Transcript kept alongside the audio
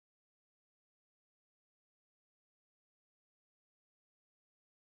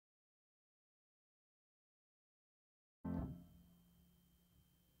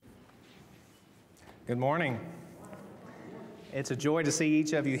Good morning. It's a joy to see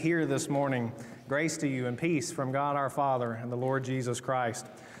each of you here this morning. Grace to you and peace from God our Father and the Lord Jesus Christ.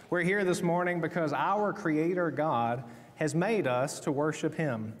 We're here this morning because our Creator God has made us to worship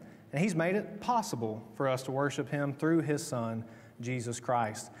Him. And He's made it possible for us to worship Him through His Son, Jesus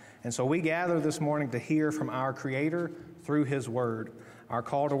Christ. And so we gather this morning to hear from our Creator through His Word. Our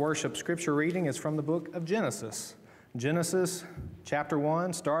call to worship scripture reading is from the book of Genesis. Genesis chapter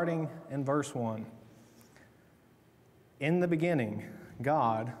 1, starting in verse 1. In the beginning,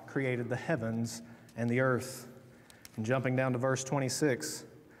 God created the heavens and the earth. And jumping down to verse 26,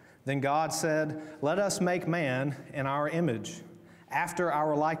 then God said, let us make man in our image, after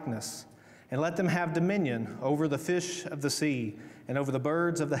our likeness, and let them have dominion over the fish of the sea, and over the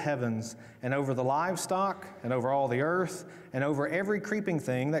birds of the heavens, and over the livestock, and over all the earth, and over every creeping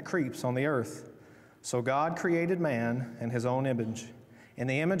thing that creeps on the earth. So God created man in His own image. In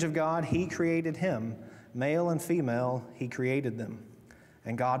the image of God He created him, male and female He created them.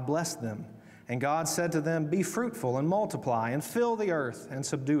 And God blessed them. And God said to them, be fruitful and multiply, and fill the earth and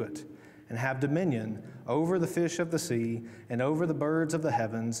subdue it, and have dominion over the fish of the sea, and over the birds of the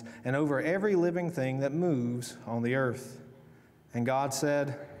heavens, and over every living thing that moves on the earth. And God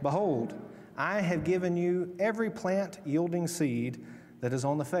said, behold, I have given you every plant yielding seed that is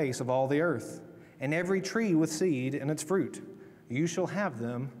on the face of all the earth, and every tree with seed in its fruit. You shall have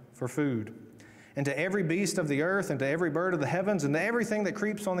them for food. And to every beast of the earth, and to every bird of the heavens, and to everything that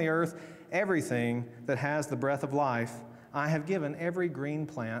creeps on the earth, everything that has the breath of life, I have given every green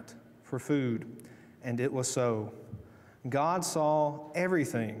plant for food. And it was so. God saw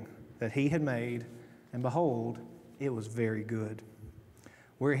everything that He had made, and behold, it was very good.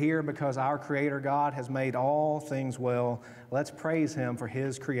 We're here because our Creator God has made all things well. Let's praise Him for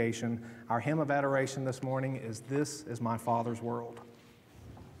His creation. Our hymn of adoration this morning is This Is My Father's World.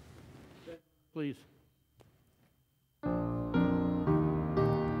 Please.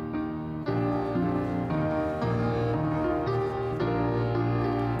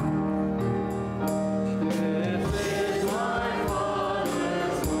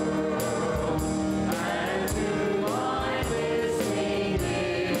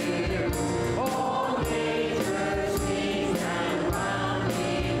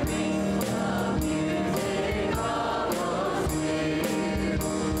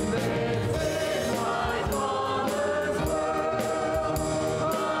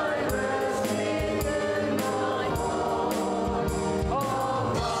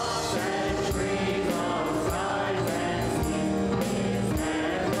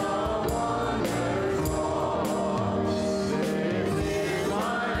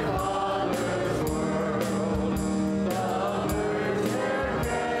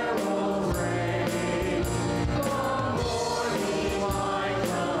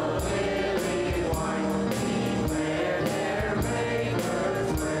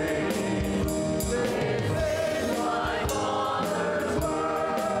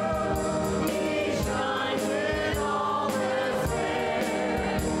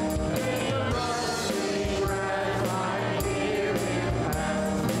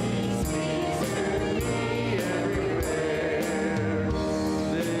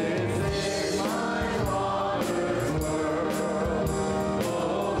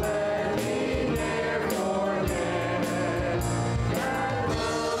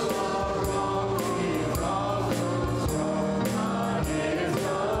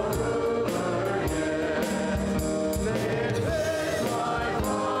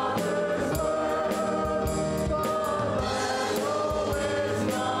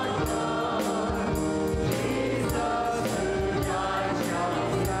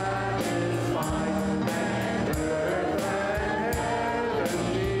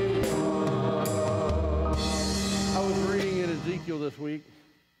 This week,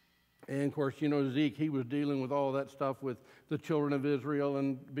 and of course, you know, Zeke, he was dealing with all that stuff with the children of Israel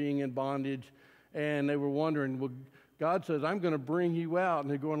and being in bondage, and they were wondering, well, God says, I'm going to bring you out,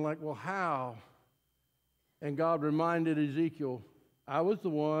 and they're going like, well, how? And God reminded Ezekiel, I was the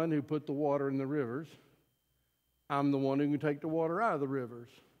one who put the water in the rivers. I'm the one who can take the water out of the rivers.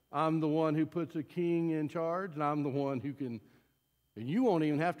 I'm the one who puts a king in charge, and I'm the one who can, and you won't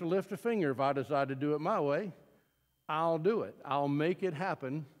even have to lift a finger if I decide to do it my way. I'll do it. I'll make it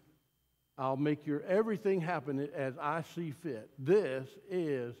happen. I'll make your everything happen as I see fit. This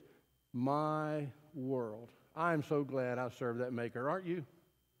is my world. I'm so glad I serve that Maker, aren't you?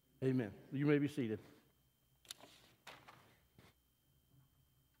 Amen. You may be seated.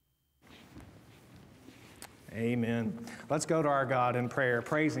 Amen. Let's go to our God in prayer,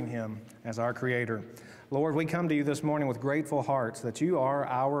 praising Him as our Creator. Lord, we come to you this morning with grateful hearts that you are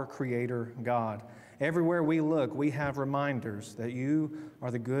our Creator God. Everywhere we look, we have reminders that you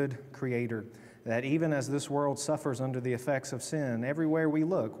are the good Creator, that even as this world suffers under the effects of sin, everywhere we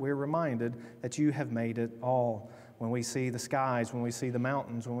look, we're reminded that you have made it all. When we see the skies, when we see the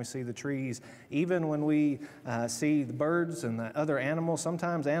mountains, when we see the trees, even when we see the birds and the other animals,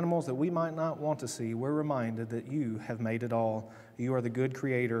 sometimes animals that we might not want to see, we're reminded that you have made it all. You are the good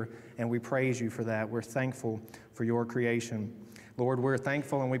Creator, and we praise you for that. We're thankful for your creation. Lord, we're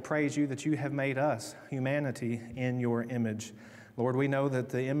thankful and we praise you that you have made us, humanity, in your image. Lord, we know that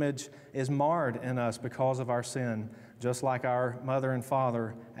the image is marred in us because of our sin. Just like our mother and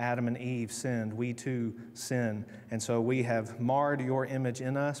father, Adam and Eve, sinned, we too sin. And so we have marred your image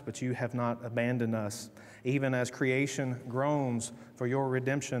in us, but you have not abandoned us. Even as creation groans for your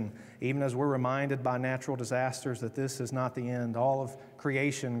redemption, even as we're reminded by natural disasters that this is not the end, all of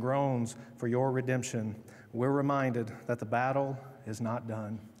creation groans for your redemption. We're reminded that the battle is not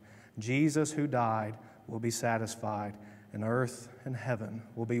done. Jesus, who died, will be satisfied, and earth and heaven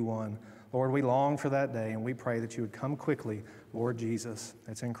will be one. Lord, we long for that day, and we pray that you would come quickly, Lord Jesus.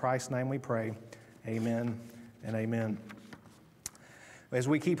 It's in Christ's name we pray. Amen and amen. As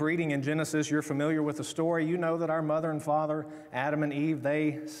we keep reading in Genesis, you're familiar with the story. You know that our mother and father, Adam and Eve,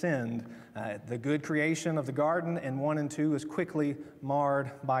 they sinned. The good creation of the garden in 1 and 2 is quickly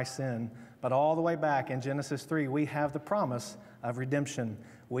marred by sin. But all the way back in Genesis 3, we have the promise of redemption.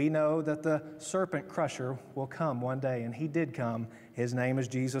 We know that the serpent crusher will come one day, and he did come. His name is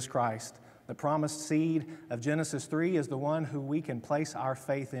Jesus Christ. The promised seed of Genesis 3 is the one who we can place our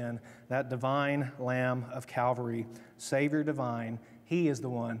faith in, that divine Lamb of Calvary, Savior divine. He is the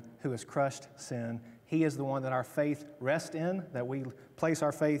one who has crushed sin. He is the one that our faith rests in, that we place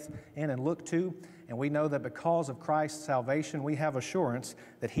our faith in and look to. And we know that because of Christ's salvation, we have assurance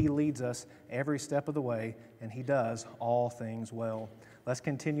that he leads us every step of the way, and he does all things well. Let's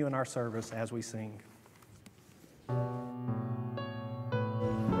continue in our service as we sing.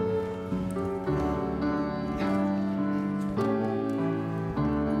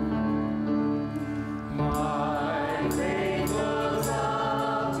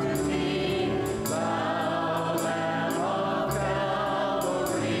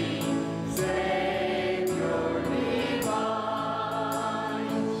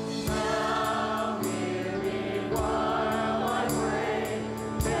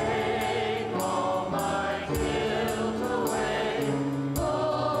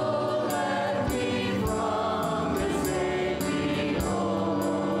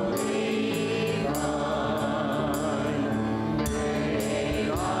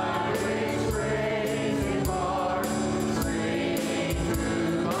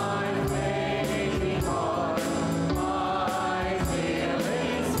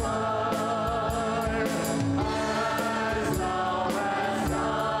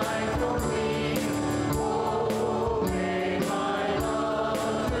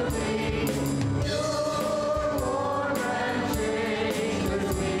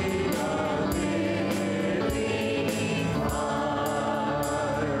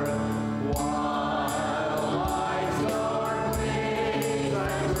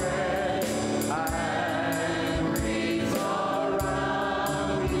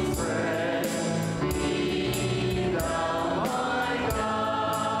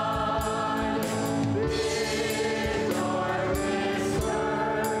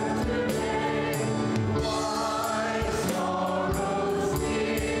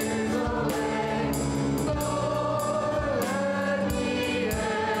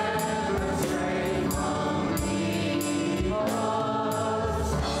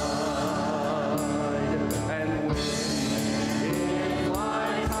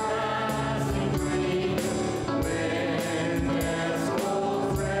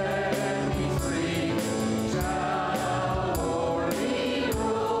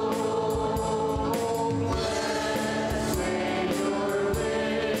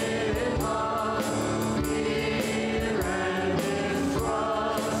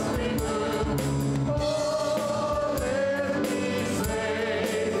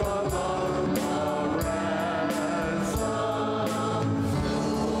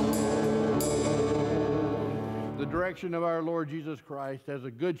 Direction of our Lord Jesus Christ as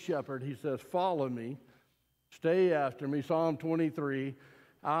a good shepherd. He says, follow me, stay after me. Psalm 23,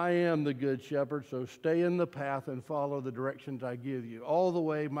 I am the good shepherd, so stay in the path and follow the directions I give you. All the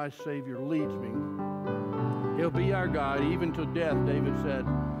way my Savior leads me. He'll be our guide, even to death, David said,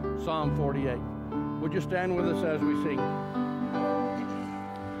 Psalm 48. Would you stand with us as we sing?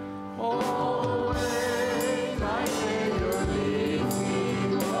 All the way my Savior leads me.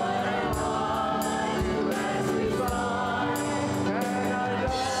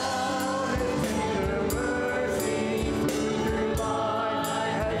 What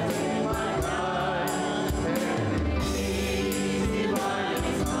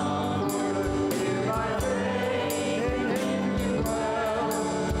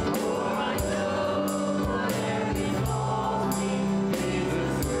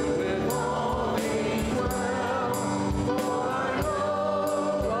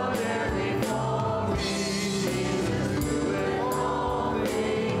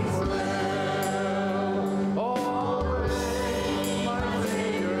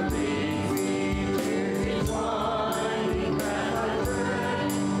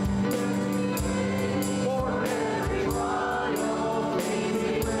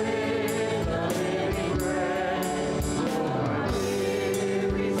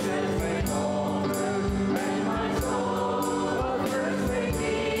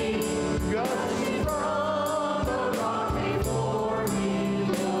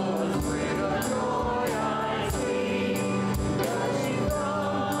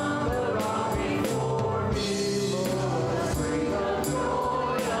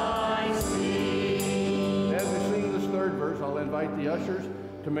the ushers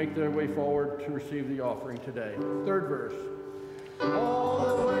to make their way forward to receive the offering today. Third verse.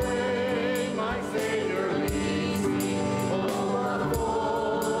 All the way my Savior leads me, oh, the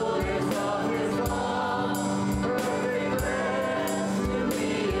fullness of his love, perfect rest to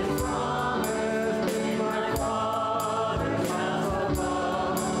me is promised in my Father's house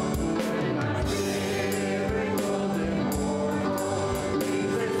above. When my spirit was immortal,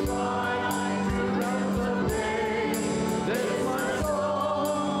 leaves its flight to realms of day, this my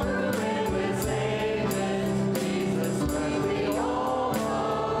soul to live with Savior, Jesus led me all the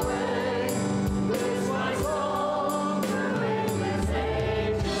way. This my soul to live with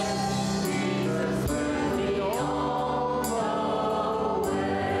Savior, Jesus led me all the way.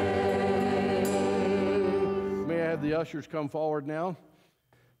 May I have the ushers come forward now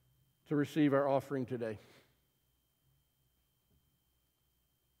to receive our offering today.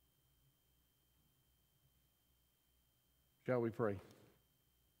 Shall we pray?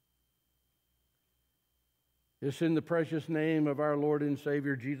 It's in the precious name of our Lord and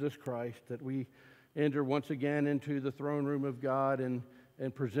Savior Jesus Christ that we enter once again into the throne room of God and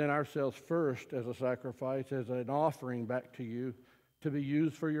present ourselves first as a sacrifice, as an offering back to you to be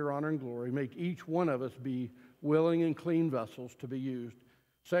used for your honor and glory. Make each one of us be willing and clean vessels to be used.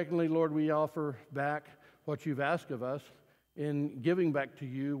 Secondly, Lord, we offer back what you've asked of us in giving back to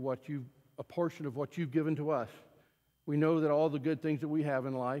you a portion of what you've given to us. We know that all the good things that we have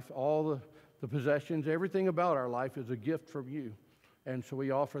in life, all the possessions, everything about our life is a gift from you. And so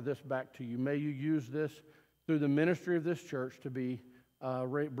we offer this back to you. May you use this through the ministry of this church to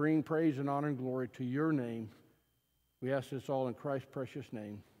bring praise and honor and glory to your name. We ask this all in Christ's precious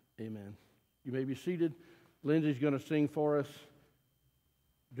name. Amen. You may be seated. Lindsay's going to sing for us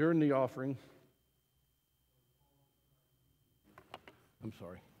during the offering. I'm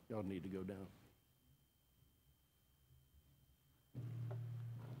sorry. Y'all need to go down.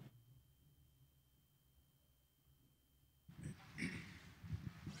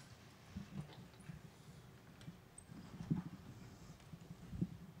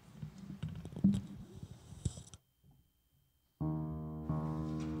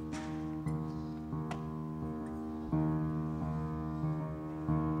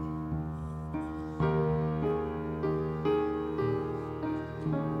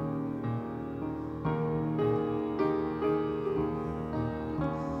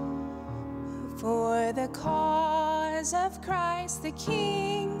 For the cause of Christ the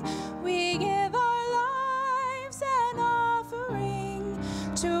King, we give our lives an offering.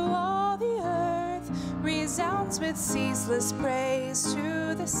 To all the earth resounds with ceaseless praise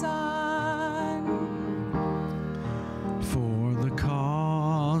to the Son. For the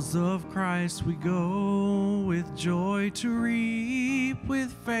cause of Christ we go, with joy to reap,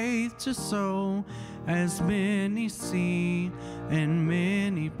 with faith to sow, as many see and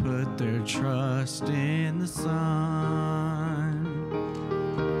many put their trust in the Son.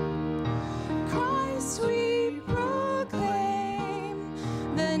 Christ we proclaim,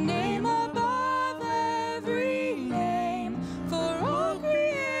 the name above every name. For all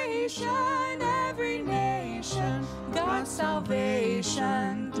creation, every nation, God's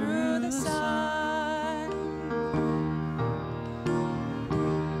salvation through the Son.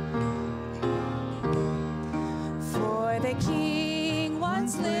 For the King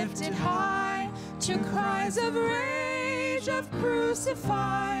once lifted high, to cries of rage of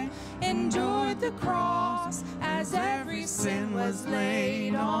crucify, endured the cross as every sin was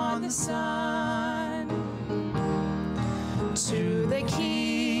laid on the Son. To the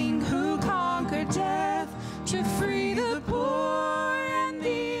King who conquered death, to free the poor and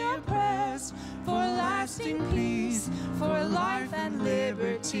the oppressed, for lasting peace, for life and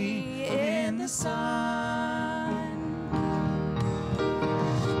liberty in the Son.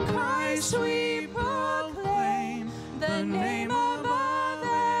 Christ we proclaim, the name above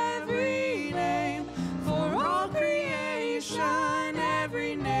every name. For all creation,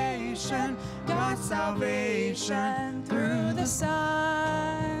 every nation, God's salvation through the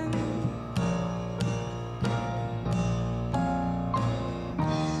Son.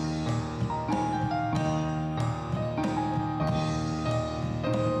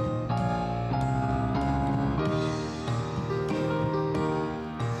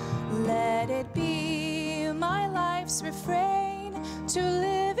 Let it be my life's refrain, to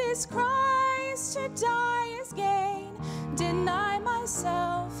live is Christ, to die is gain. Deny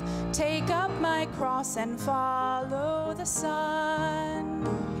myself, take up my cross and follow the Son.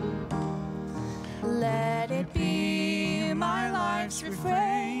 Let it be my life's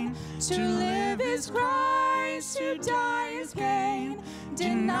refrain, to live is Christ, Christ to die is gain.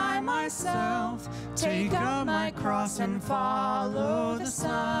 Deny myself, take up my cross and follow the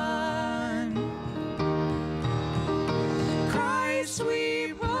Son. Christ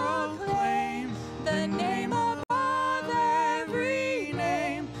we proclaim, the name above every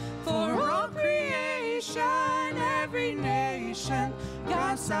name, for all creation, every nation,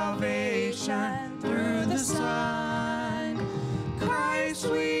 God's salvation through the Son. Christ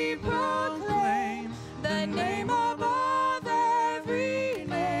we proclaim, the name above every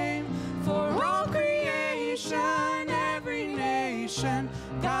name, for all creation, every nation,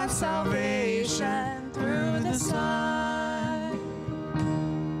 God's salvation through the Son.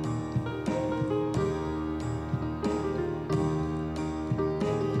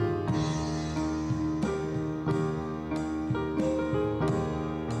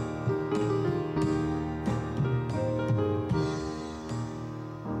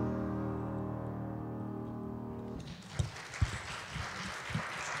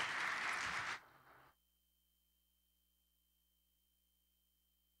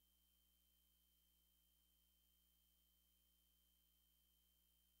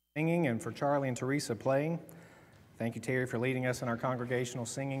 Singing and for Charlie and Teresa playing. Thank you, Terry, for leading us in our congregational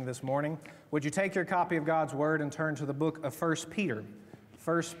singing this morning. Would you take your copy of God's Word and turn to the book of 1 Peter?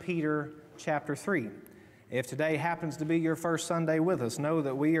 1 Peter chapter 3. If today happens to be your first Sunday with us, know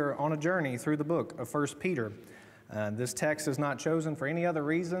that we are on a journey through the book of 1 Peter. This text is not chosen for any other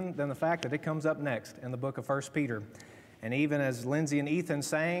reason than the fact that it comes up next in the book of 1 Peter. And even as Lindsay and Ethan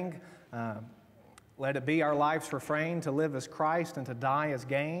sang, let it be our life's refrain to live as Christ and to die as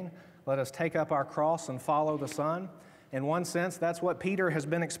gain. Let us take up our cross and follow the Son. In one sense, that's what Peter has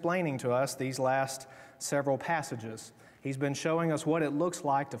been explaining to us these last several passages. He's been showing us what it looks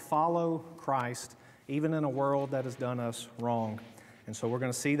like to follow Christ, even in a world that has done us wrong. And so we're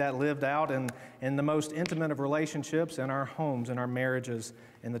going to see that lived out in the most intimate of relationships, in our homes, in our marriages,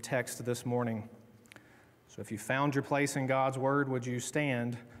 in the text this morning. So if you found your place in God's Word, would you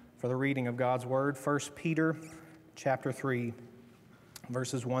stand for the reading of God's Word? 1 Peter chapter 3,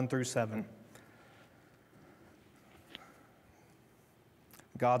 verses 1 through 7.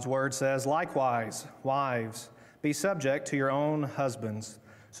 God's Word says, "Likewise, wives, be subject to your own husbands,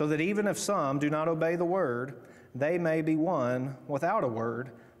 so that even if some do not obey the word, they may be won without a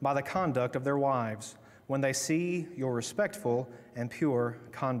word by the conduct of their wives, when they see your respectful and pure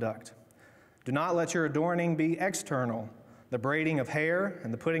conduct. Do not let your adorning be external, the braiding of hair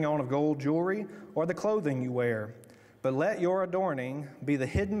and the putting on of gold jewelry, or the clothing you wear. But let your adorning be the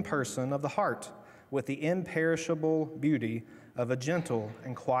hidden person of the heart, with the imperishable beauty of a gentle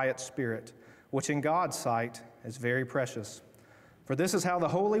and quiet spirit, which in God's sight is very precious. For this is how the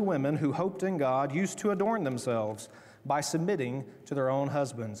holy women who hoped in God used to adorn themselves, by submitting to their own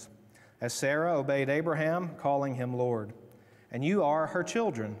husbands, as Sarah obeyed Abraham, calling him Lord. And you are her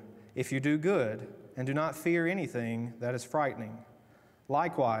children, if you do good, and do not fear anything that is frightening.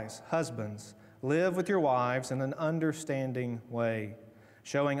 Likewise, husbands, live with your wives in an understanding way,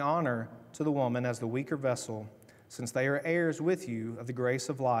 showing honor to the woman as the weaker vessel, since they are heirs with you of the grace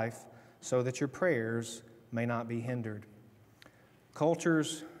of life, so that your prayers may not be hindered."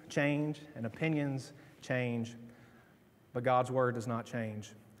 Cultures change and opinions change, but God's Word does not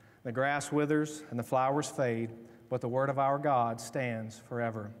change. The grass withers and the flowers fade, but the Word of our God stands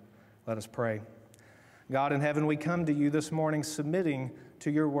forever. Let us pray. God in heaven, we come to you this morning submitting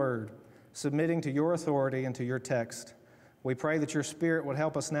to your word, submitting to your authority and to your text. We pray that your Spirit would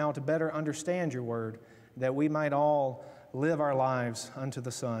help us now to better understand your word, that we might all live our lives unto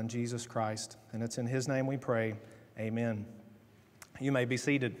the Son, Jesus Christ. And it's in his name we pray. Amen. You may be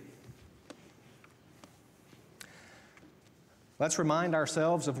seated. Let's remind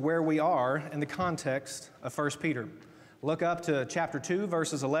ourselves of where we are in the context of 1 Peter. Look up to chapter 2,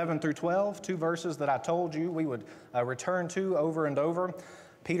 verses 11 through 12, two verses that I told you we would return to over and over.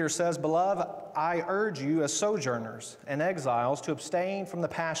 Peter says, "Beloved, I urge you as sojourners and exiles to abstain from the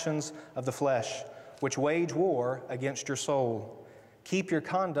passions of the flesh, which wage war against your soul. Keep your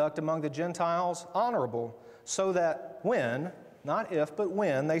conduct among the Gentiles honorable, so that when, not if, but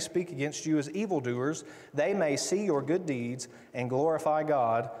when they speak against you as evildoers, they may see your good deeds and glorify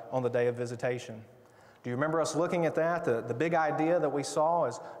God on the day of visitation." Do you remember us looking at that? The big idea that we saw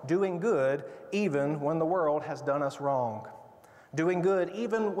is doing good even when the world has done us wrong. Doing good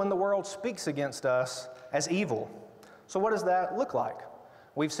even when the world speaks against us as evil. So what does that look like?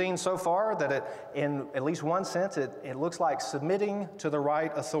 We've seen so far that in at least one sense, it looks like submitting to the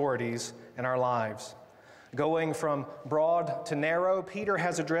right authorities in our lives. Going from broad to narrow, Peter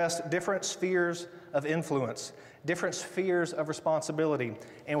has addressed different spheres of influence, different spheres of responsibility,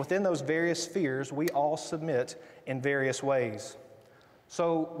 and within those various spheres, we all submit in various ways.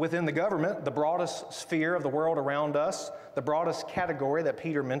 So within the government, the broadest sphere of the world around us, the broadest category that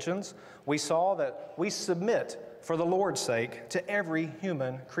Peter mentions, we saw that we submit for the Lord's sake to every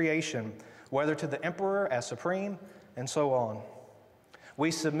human creation, whether to the emperor as supreme, and so on.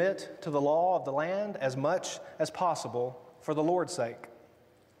 We submit to the law of the land as much as possible for the Lord's sake.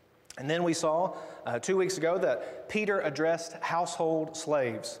 And then we saw 2 weeks ago that Peter addressed household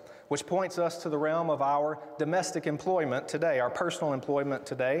slaves, which points us to the realm of our domestic employment today, our personal employment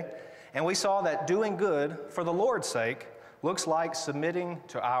today. And we saw that doing good for the Lord's sake looks like submitting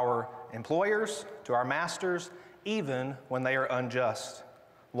to our employers, to our masters, even when they are unjust.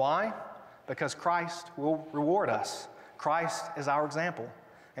 Why? Because Christ will reward us. Christ is our example,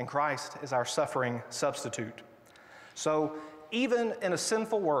 and Christ is our suffering substitute. So even in a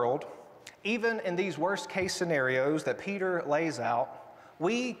sinful world, even in these worst case scenarios that Peter lays out,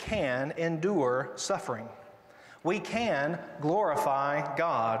 we can endure suffering. We can glorify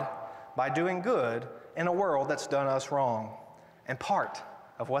God by doing good in a world that's done us wrong. And part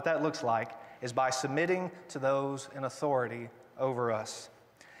of what that looks like is by submitting to those in authority over us.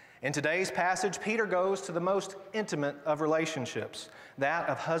 In today's passage, Peter goes to the most intimate of relationships, that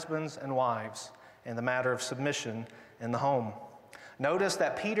of husbands and wives, in the matter of submission in the home. Notice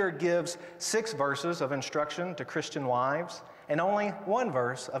that Peter gives 6 verses of instruction to Christian wives and only 1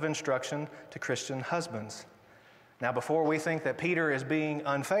 verse of instruction to Christian husbands. Now, before we think that Peter is being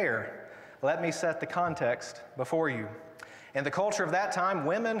unfair, let me set the context before you. In the culture of that time,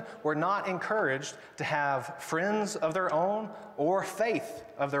 women were not encouraged to have friends of their own or faith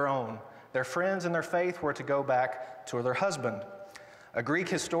of their own. Their friends and their faith were to go back to their husband. A Greek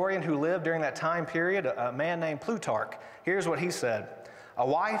historian who lived during that time period, a man named Plutarch, here's what he said: "A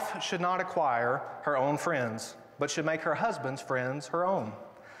wife should not acquire her own friends, but should make her husband's friends her own.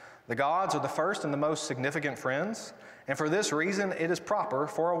 The gods are the first and the most significant friends, and for this reason it is proper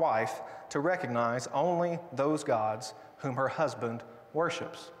for a wife to recognize only those gods whom her husband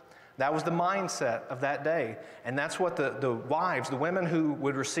worships." That was the mindset of that day, and that's what the wives, the women who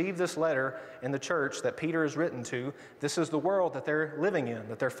would receive this letter in the church that Peter has written to, this is the world that they're living in,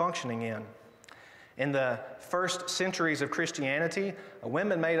 that they're functioning in. In the first centuries of Christianity,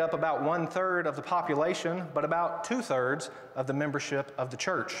 women made up about 1/3 of the population, but about 2/3 of the membership of the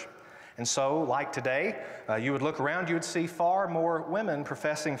church. And so, like today, you would look around, you would see far more women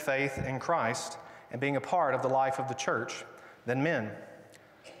professing faith in Christ and being a part of the life of the church than men.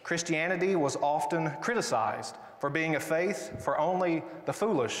 Christianity was often criticized for being a faith for only the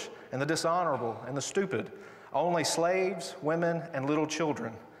foolish and the dishonorable and the stupid, only slaves, women, and little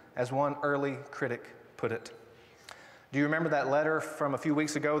children, as one early critic put it. Do you remember that letter from a few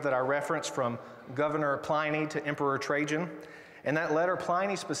weeks ago that I referenced from Governor Pliny to Emperor Trajan? In that letter,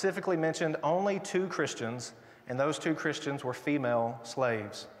 Pliny specifically mentioned only 2 Christians, and those 2 Christians were female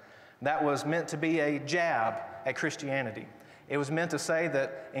slaves. That was meant to be a jab at Christianity. It was meant to say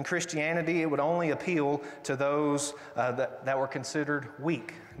that in Christianity, it would only appeal to those that were considered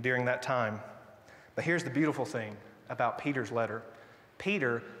weak during that time. But here's the beautiful thing about Peter's letter.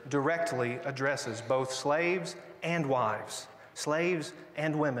 Peter directly addresses both slaves and wives, slaves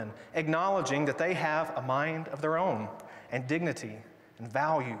and women, acknowledging that they have a mind of their own and dignity and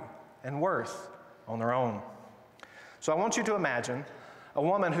value and worth on their own. So I want you to imagine a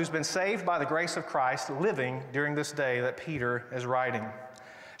woman who's been saved by the grace of Christ living during this day that Peter is writing.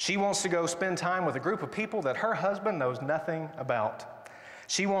 She wants to go spend time with a group of people that her husband knows nothing about.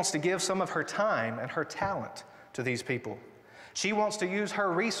 She wants to give some of her time and her talent to these people. She wants to use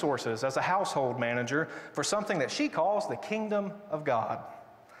her resources as a household manager for something that she calls the kingdom of God.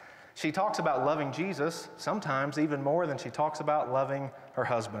 She talks about loving Jesus, sometimes even more than she talks about loving her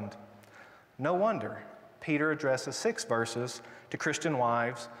husband. No wonder Peter addresses 6 verses to Christian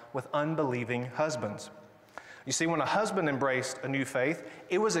wives with unbelieving husbands. You see, when a husband embraced a new faith,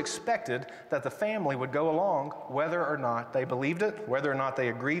 it was expected that the family would go along whether or not they believed it, whether or not they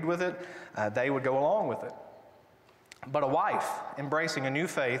agreed with it, they would go along with it. But a wife embracing a new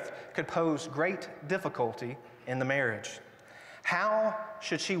faith could pose great difficulty in the marriage. How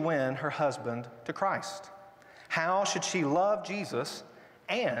should she win her husband to Christ? How should she love Jesus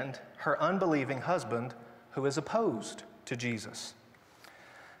and her unbelieving husband who is opposed to Jesus?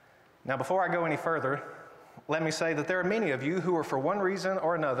 Now, before I go any further, let me say that there are many of you who are, for one reason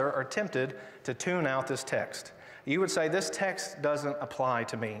or another, are tempted to tune out this text. You would say, this text doesn't apply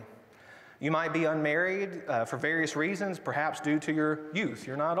to me. You might be unmarried for various reasons, perhaps due to your youth.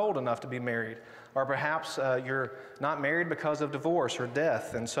 You're not old enough to be married. Or perhaps you're not married because of divorce or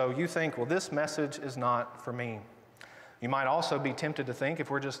death. And so you think, well, this message is not for me. You might also be tempted to think,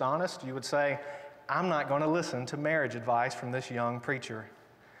 if we're just honest, you would say, I'm not going to listen to marriage advice from this young preacher.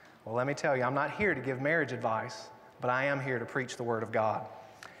 Well, let me tell you, I'm not here to give marriage advice, but I am here to preach the Word of God.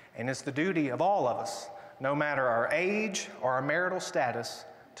 And it's the duty of all of us, no matter our age or our marital status,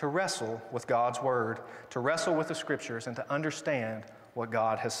 to wrestle with God's Word, to wrestle with the Scriptures, and to understand what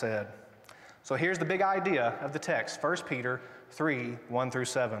God has said. So here's the big idea of the text, 1 Peter 3, 1 through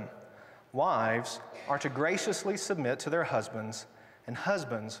 7. Wives are to graciously submit to their husbands, and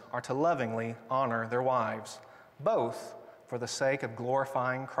husbands are to lovingly honor their wives, both for the sake of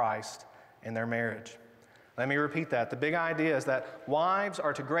glorifying Christ in their marriage. Let me repeat that. The big idea is that wives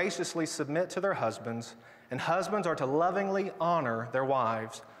are to graciously submit to their husbands, and husbands are to lovingly honor their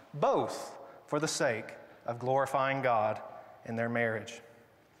wives, both for the sake of glorifying God in their marriage.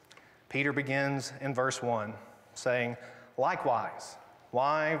 Peter begins in verse 1, saying, likewise,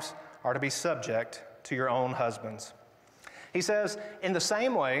 wives are to be subject to your own husbands. He says, in the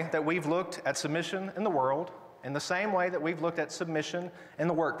same way that we've looked at submission in the world, in the same way that we've looked at submission in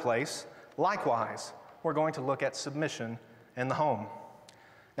the workplace, likewise, we're going to look at submission in the home.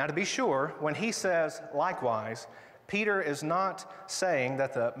 Now, to be sure, when he says likewise, Peter is not saying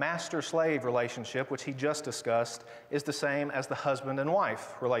that the master-slave relationship, which he just discussed, is the same as the husband and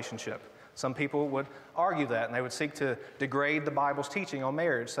wife relationship. Some people would argue that, and they would seek to degrade the Bible's teaching on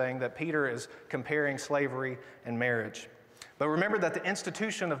marriage, saying that Peter is comparing slavery and marriage. But remember that the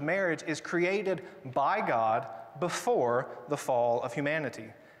institution of marriage is created by God before the fall of humanity,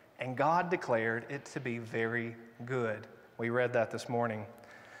 and God declared it to be very good. We read that this morning.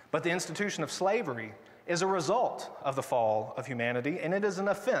 But the institution of slavery is a result of the fall of humanity, and it is an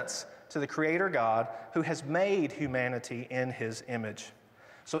offense to the Creator God who has made humanity in His image.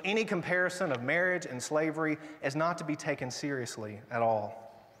 So any comparison of marriage and slavery is not to be taken seriously at all.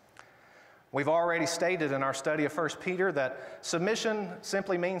 We've already stated in our study of 1 Peter that submission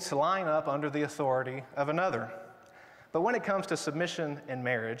simply means to line up under the authority of another. But when it comes to submission in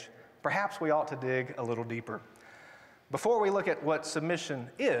marriage, perhaps we ought to dig a little deeper. Before we look at what submission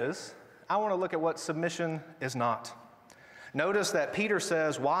is, I want to look at what submission is not. Notice that Peter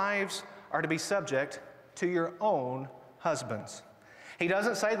says wives are to be subject to your own husbands. He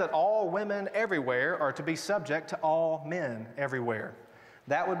doesn't say that all women everywhere are to be subject to all men everywhere.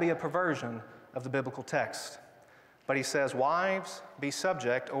 That would be a perversion of the biblical text. But he says, wives, be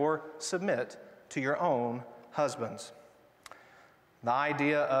subject or submit to your own husbands. The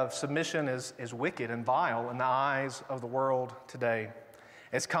idea of submission is wicked and vile in the eyes of the world today.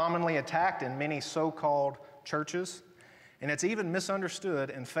 It's commonly attacked in many so-called churches, and it's even misunderstood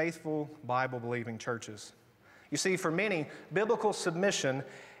in faithful Bible-believing churches. You see, for many, biblical submission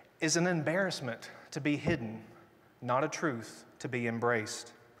is an embarrassment to be hidden, not a truth to be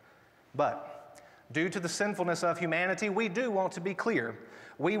embraced. But due to the sinfulness of humanity, we do want to be clear.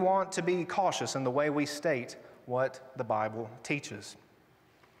 We want to be cautious in the way we state what the Bible teaches.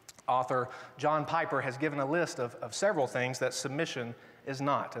 Author John Piper has given a list of several things that submission is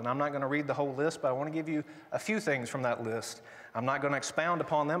not. And I'm not going to read the whole list, but I want to give you a few things from that list. I'm not going to expound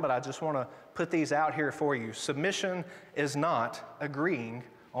upon them, but I just want to put these out here for you. Submission is not agreeing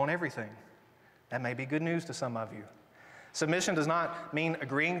on everything. That may be good news to some of you. Submission does not mean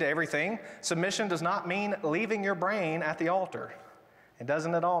agreeing to everything. Submission does not mean leaving your brain at the altar. It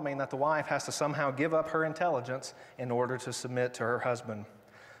doesn't at all mean that the wife has to somehow give up her intelligence in order to submit to her husband.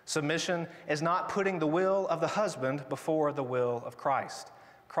 Submission is not putting the will of the husband before the will of Christ.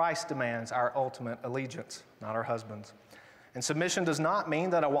 Christ demands our ultimate allegiance, not our husband's. And submission does not mean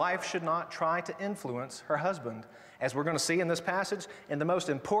that a wife should not try to influence her husband. As we're going to see in this passage, in the most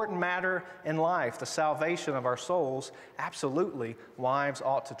important matter in life, the salvation of our souls, absolutely, wives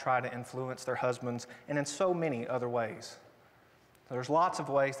ought to try to influence their husbands, and in so many other ways. There's lots of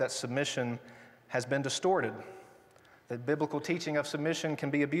ways that submission has been distorted. The biblical teaching of submission can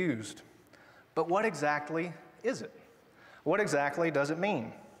be abused. But what exactly is it? What exactly does it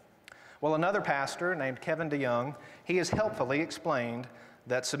mean? Well, another pastor named Kevin DeYoung, he has helpfully explained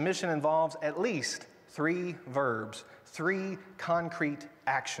that submission involves at least 3 verbs, 3 concrete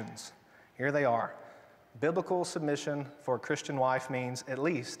actions. Here they are. Biblical submission for a Christian wife means at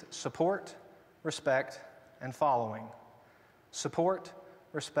least support, respect, and following. Support,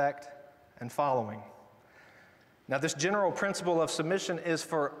 respect, and following. Now, this general principle of submission is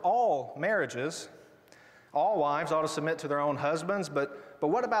for all marriages. All wives ought to submit to their own husbands, but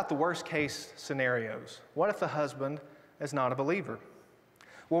what about the worst case scenarios? What if the husband is not a believer?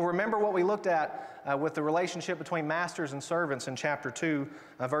 Well, remember what we looked at with the relationship between masters and servants in chapter 2,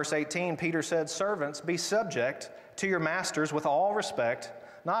 verse 18. Peter said, "Servants, be subject to your masters with all respect,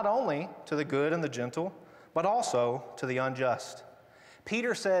 not only to the good and the gentle, but also to the unjust."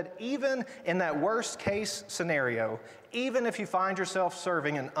 Peter said, even in that worst case scenario, even if you find yourself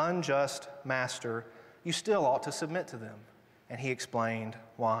serving an unjust master, you still ought to submit to them. And he explained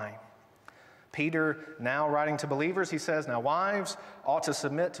why. Peter, now writing to believers, he says, now wives ought to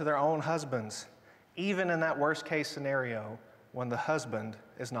submit to their own husbands, even in that worst case scenario when the husband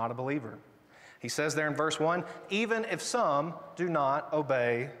is not a believer. He says there in verse 1, even if some do not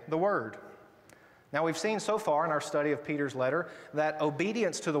obey the word. Now we've seen so far in our study of Peter's letter that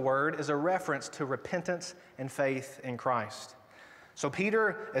obedience to the word is a reference to repentance and faith in Christ. So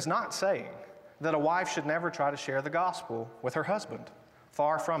Peter is not saying that a wife should never try to share the gospel with her husband.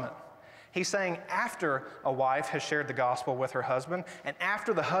 Far from it. He's saying after a wife has shared the gospel with her husband and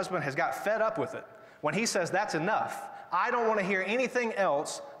after the husband has got fed up with it, when he says that's enough, I don't want to hear anything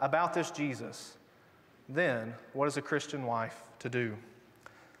else about this Jesus, then what is a Christian wife to do?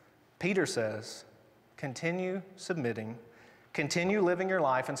 Peter says, continue submitting, continue living your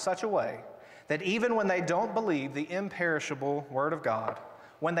life in such a way that even when they don't believe the imperishable word of God,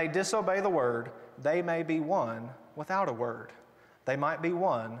 when they disobey the word, they may be won without a word. They might be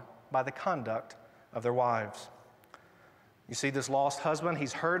won by the conduct of their wives. You see, this lost husband,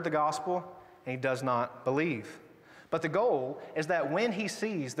 he's heard the gospel and he does not believe. But the goal is that when he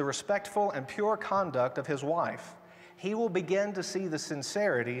sees the respectful and pure conduct of his wife, he will begin to see the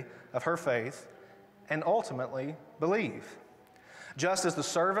sincerity of her faith and ultimately believe. Just as the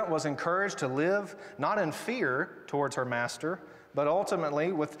servant was encouraged to live not in fear towards her master, but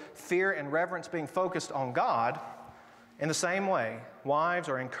ultimately with fear and reverence being focused on God, in the same way, wives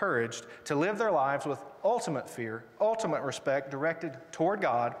are encouraged to live their lives with ultimate fear, ultimate respect directed toward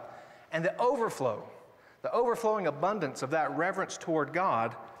God, and the overflowing abundance of that reverence toward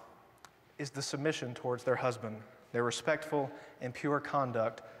God is the submission towards their husband, their respectful and pure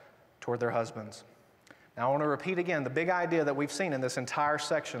conduct toward their husbands. Now, I want to repeat again the big idea that we've seen in this entire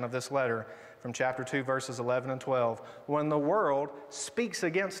section of this letter from chapter 2, verses 11 and 12. When the world speaks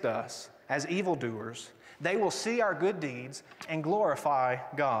against us as evildoers, they will see our good deeds and glorify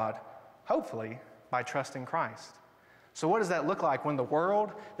God, hopefully by trusting Christ. So what does that look like when the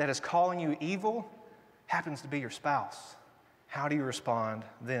world that is calling you evil happens to be your spouse? How do you respond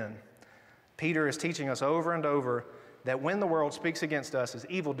then? Peter is teaching us over and over that when the world speaks against us as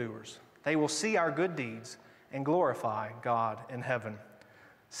evildoers, they will see our good deeds and glorify God in heaven.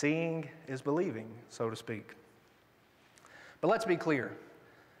 Seeing is believing, so to speak. But let's be clear.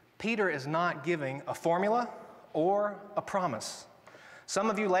 Peter is not giving a formula or a promise. Some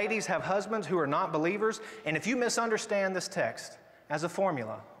of you ladies have husbands who are not believers, and if you misunderstand this text as a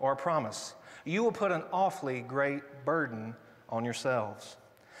formula or a promise, you will put an awfully great burden on yourselves.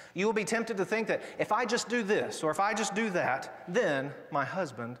 You will be tempted to think that if I just do this or if I just do that, then my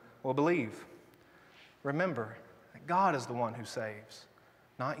husband will believe. Remember that God is the one who saves,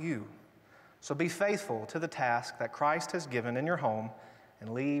 not you. So be faithful to the task that Christ has given in your home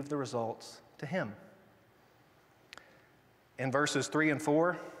and leave the results to Him. In verses 3 and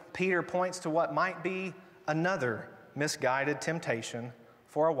 4, Peter points to what might be another misguided temptation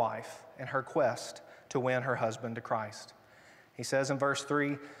for a wife in her quest to win her husband to Christ. He says in verse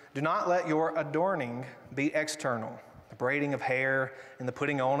 3, do not let your adorning be external, the braiding of hair and the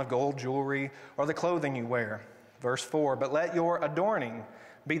putting on of gold jewelry or the clothing you wear. Verse 4, but let your adorning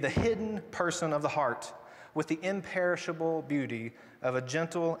be the hidden person of the heart with the imperishable beauty of a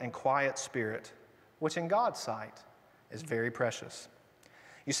gentle and quiet spirit, which in God's sight is very precious.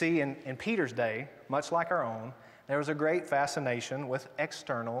 You see, in Peter's day, much like our own, there was a great fascination with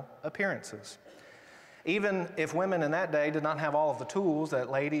external appearances. Even if women in that day did not have all of the tools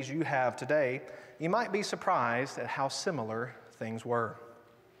that ladies you have today, you might be surprised at how similar things were.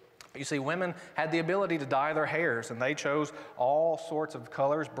 You see, women had the ability to dye their hairs, and they chose all sorts of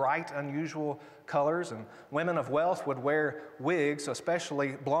colors, bright, unusual colors, and women of wealth would wear wigs,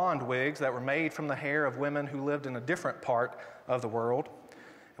 especially blonde wigs that were made from the hair of women who lived in a different part of the world.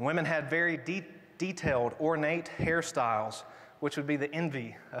 And women had very detailed, ornate hairstyles, which would be the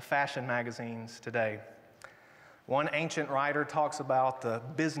envy of fashion magazines today. One ancient writer talks about the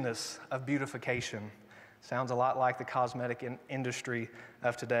business of beautification. Sounds a lot like the cosmetic industry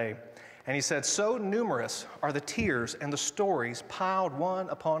of today. And he said, so numerous are the tears and the stories piled one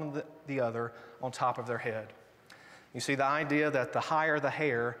upon the other on top of their head. You see, the idea that the higher the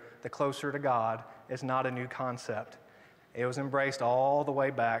hair, the closer to God is not a new concept. It was embraced all the way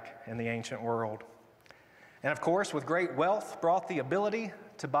back in the ancient world. And of course, with great wealth brought the ability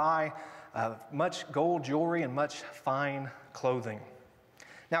to buy much gold jewelry and much fine clothing.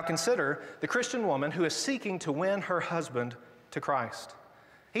 Now consider the Christian woman who is seeking to win her husband to Christ.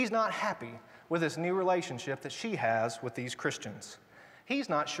 He's not happy with this new relationship that she has with these Christians. He's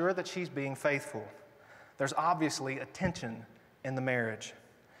not sure that she's being faithful. There's obviously a tension in the marriage.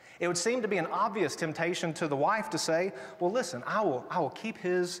 It would seem to be an obvious temptation to the wife to say, well, listen, I will keep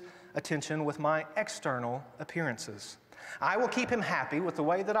his attention with my external appearances. I will keep him happy with the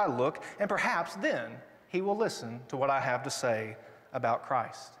way that I look, and perhaps then he will listen to what I have to say about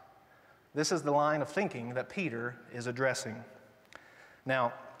Christ. This is the line of thinking that Peter is addressing.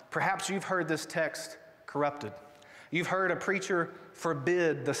 Now, perhaps you've heard this text corrupted. You've heard a preacher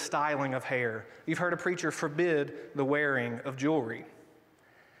forbid the styling of hair. You've heard a preacher forbid the wearing of jewelry.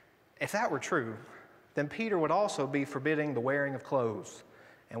 If that were true, then Peter would also be forbidding the wearing of clothes.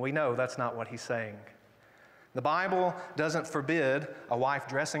 And we know that's not what he's saying. The Bible doesn't forbid a wife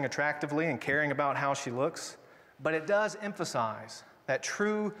dressing attractively and caring about how she looks, but it does emphasize that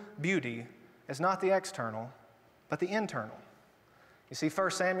true beauty is not the external, but the internal. You see,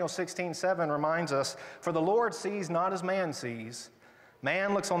 1 Samuel 16:7 reminds us, "For the Lord sees not as man sees.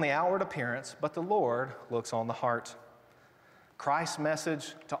 Man looks on the outward appearance, but the Lord looks on the heart." Christ's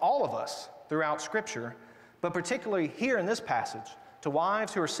message to all of us throughout Scripture, but particularly here in this passage, to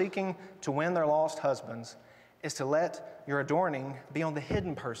wives who are seeking to win their lost husbands, is to let your adorning be on the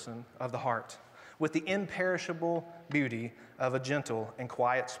hidden person of the heart, with the imperishable beauty of a gentle and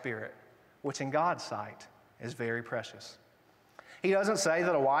quiet spirit, which in God's sight is very precious. He doesn't say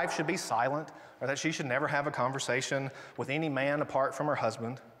that a wife should be silent or that she should never have a conversation with any man apart from her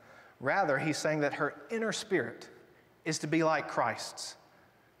husband. Rather, he's saying that her inner spirit is to be like Christ's.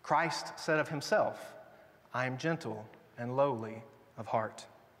 Christ said of himself, "I am gentle and lowly of heart."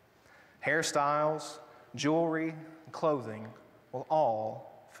 Hairstyles, jewelry, and clothing will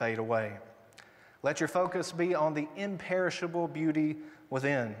all fade away. Let your focus be on the imperishable beauty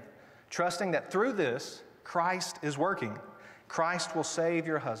within, trusting that through this, Christ is working. Christ will save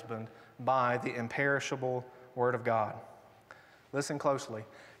your husband by the imperishable Word of God. Listen closely.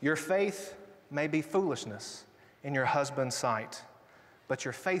 Your faith may be foolishness in your husband's sight, but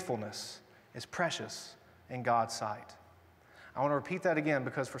your faithfulness is precious in God's sight. I want to repeat that again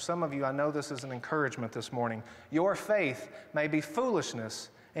because for some of you, I know this is an encouragement this morning. Your faith may be foolishness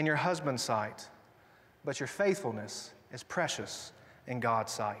in your husband's sight, but your faithfulness is precious in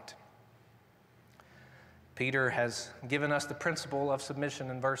God's sight. Peter has given us the principle of submission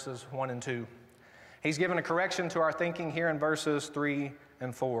in verses 1 and 2. He's given a correction to our thinking here in verses 3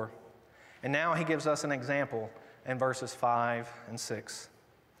 and 4. And now he gives us an example in verses 5 and 6.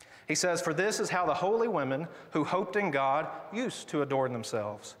 He says, "For this is how the holy women who hoped in God used to adorn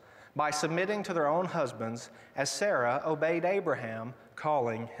themselves, by submitting to their own husbands, as Sarah obeyed Abraham,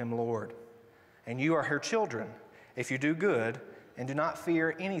 calling him Lord. And you are her children, if you do good and do not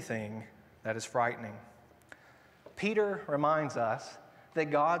fear anything that is frightening." Peter reminds us that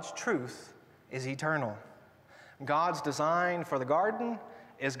God's truth is eternal. God's design for the garden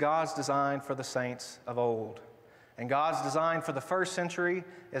is God's design for the saints of old. And God's design for the first century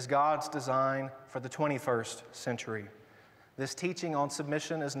is God's design for the 21st century. This teaching on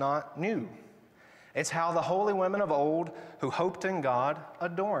submission is not new. It's how the holy women of old who hoped in God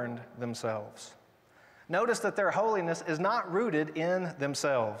adorned themselves. Notice that their holiness is not rooted in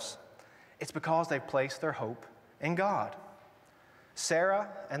themselves. It's because they placed their hope in God. Sarah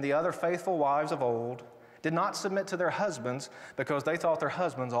and the other faithful wives of old did not submit to their husbands because they thought their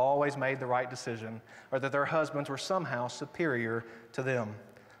husbands always made the right decision or that their husbands were somehow superior to them.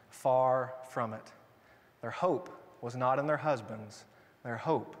 Far from it. Their hope was not in their husbands. Their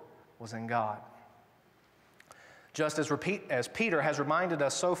hope was in God. Just as Peter has reminded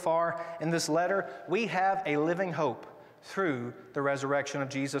us so far in this letter, we have a living hope through the resurrection of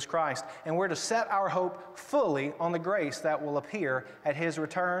Jesus Christ. And we're to set our hope fully on the grace that will appear at his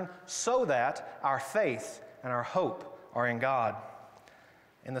return so that our faith and our hope are in God.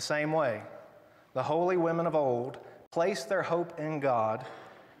 In the same way, the holy women of old placed their hope in God,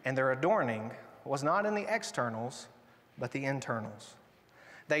 and their adorning was not in the externals, but the internals.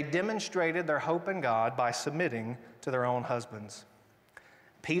 They demonstrated their hope in God by submitting to their own husbands.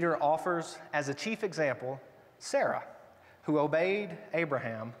 Peter offers as a chief example Sarah, who obeyed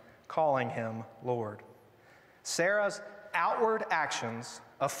Abraham, calling him Lord. Sarah's outward actions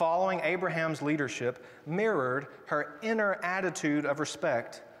of following Abraham's leadership mirrored her inner attitude of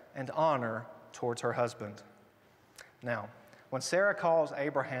respect and honor towards her husband. Now, when Sarah calls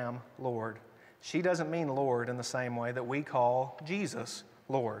Abraham Lord, she doesn't mean Lord in the same way that we call Jesus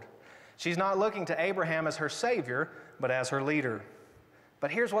Lord. She's not looking to Abraham as her Savior, but as her leader.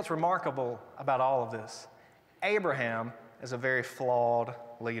 But here's what's remarkable about all of this. Abraham is a very flawed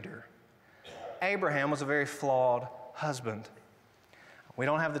leader. Abraham was a very flawed husband. We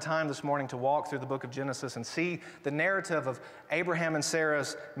don't have the time this morning to walk through the book of Genesis and see the narrative of Abraham and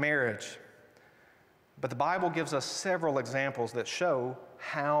Sarah's marriage. But the Bible gives us several examples that show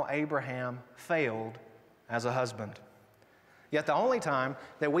how Abraham failed as a husband. Yet the only time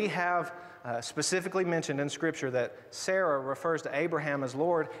that we have specifically mentioned in Scripture that Sarah refers to Abraham as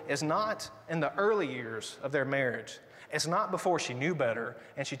Lord is not in the early years of their marriage. It's not before she knew better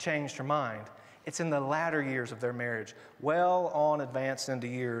and she changed her mind. It's in the latter years of their marriage, well on advanced into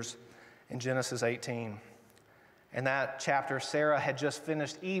years in Genesis 18. In that chapter, Sarah had just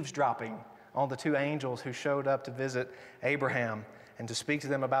finished eavesdropping on the two angels who showed up to visit Abraham and to speak to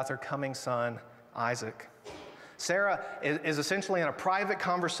them about their coming son, Isaac. Sarah is essentially in a private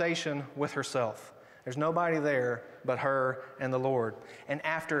conversation with herself. There's nobody there but her and the Lord. And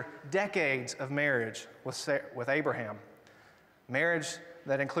after decades of marriage with Abraham, marriage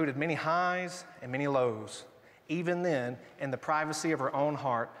that included many highs and many lows, even then, in the privacy of her own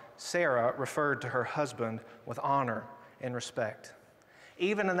heart, Sarah referred to her husband with honor and respect.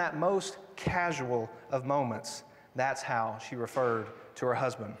 Even in that most casual of moments, that's how she referred to her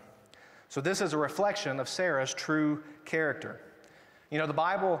husband. So this is a reflection of Sarah's true character. You know, the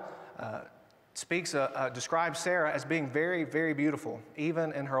Bible describes Sarah as being very, very beautiful,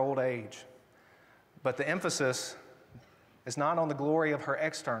 even in her old age. But the emphasis is not on the glory of her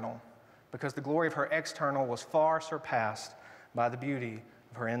external, because the glory of her external was far surpassed by the beauty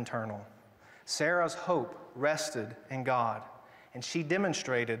of her internal. Sarah's hope rested in God, and she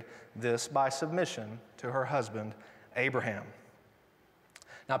demonstrated this by submission to her husband, Abraham.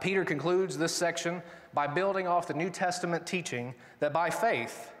 Now, Peter concludes this section by building off the New Testament teaching that by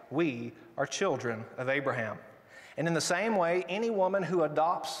faith we are children of Abraham. And in the same way, any woman who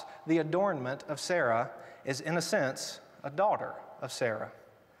adopts the adornment of Sarah is, in a sense, a daughter of Sarah.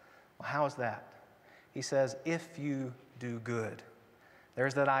 Well, how is that? He says, if you do good.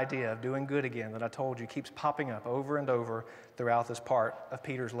 There's that idea of doing good again that I told you keeps popping up over and over throughout this part of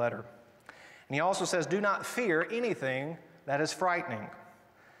Peter's letter. And he also says, do not fear anything that is frightening.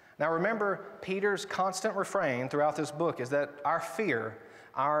 Now remember, Peter's constant refrain throughout this book is that our fear,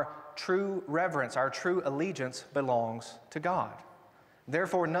 our true reverence, our true allegiance belongs to God.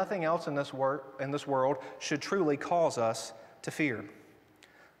 Therefore, nothing else in this world should truly cause us to fear.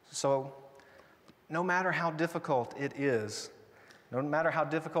 So, no matter how difficult it is, no matter how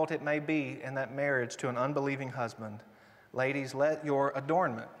difficult it may be in that marriage to an unbelieving husband, ladies, let your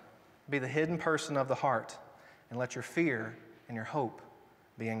adornment be the hidden person of the heart, and let your fear and your hope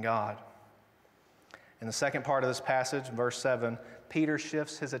be in God. In the second part of this passage, verse 7, Peter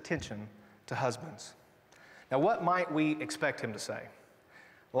shifts his attention to husbands. Now, what might we expect him to say?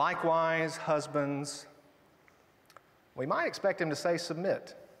 Likewise, husbands, we might expect him to say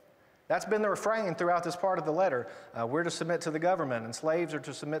submit. That's been the refrain throughout this part of the letter. We're to submit to the government, and slaves are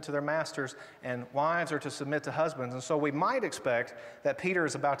to submit to their masters, and wives are to submit to husbands. And so we might expect that Peter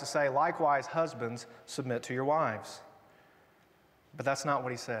is about to say, likewise, husbands, submit to your wives. But that's not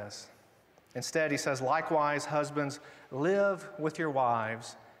what he says. Instead, he says, likewise, husbands, live with your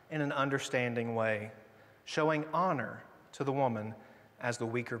wives in an understanding way, showing honor to the woman as the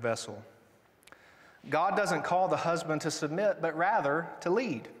weaker vessel. God doesn't call the husband to submit, but rather to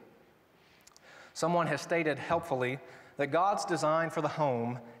lead. Someone has stated helpfully that God's design for the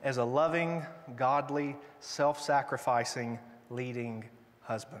home is a loving, godly, self-sacrificing, leading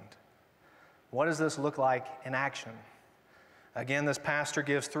husband. What does this look like in action? Again, this pastor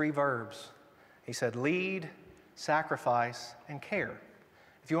gives 3 verbs. He said, lead, sacrifice, and care.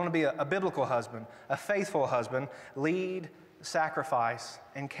 If you want to be a biblical husband, a faithful husband, lead, sacrifice,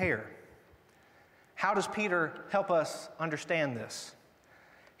 and care. How does Peter help us understand this?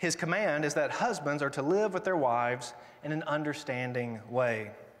 His command is that husbands are to live with their wives in an understanding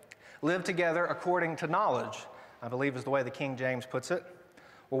way. Live together according to knowledge, I believe is the way the King James puts it.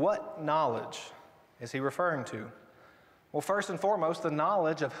 Well, what knowledge is he referring to? Well, first and foremost, the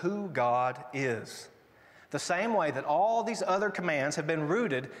knowledge of who God is. The same way that all these other commands have been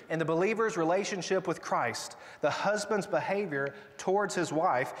rooted in the believer's relationship with Christ, the husband's behavior towards his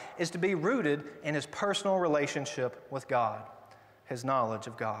wife is to be rooted in his personal relationship with God, his knowledge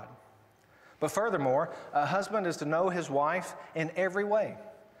of God. But furthermore, a husband is to know his wife in every way,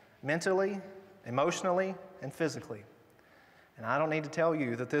 mentally, emotionally, and physically. And I don't need to tell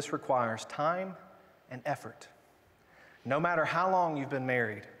you that this requires time and effort. No matter how long you've been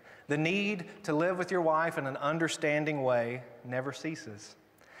married, the need to live with your wife in an understanding way never ceases.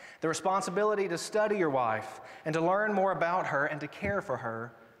 The responsibility to study your wife and to learn more about her and to care for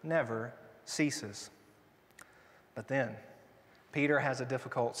her never ceases. But then, Peter has a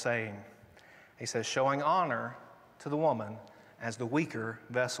difficult saying. He says, showing honor to the woman as the weaker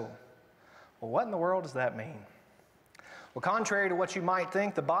vessel. Well, what in the world does that mean? Well, contrary to what you might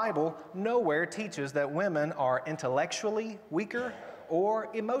think, the Bible nowhere teaches that women are intellectually weaker or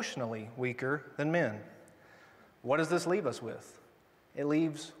emotionally weaker than men. What does this leave us with? It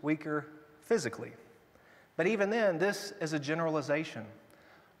leaves weaker physically. But even then, this is a generalization.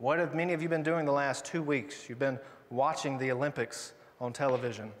 What have many of you been doing the last 2 weeks? You've been watching the Olympics on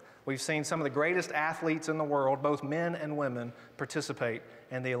television. We've seen some of the greatest athletes in the world, both men and women, participate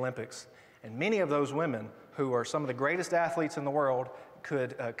in the Olympics. And many of those women, who are some of the greatest athletes in the world,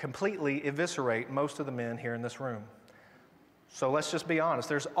 could completely eviscerate most of the men here in this room. So let's just be honest.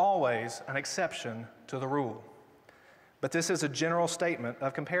 There's always an exception to the rule. But this is a general statement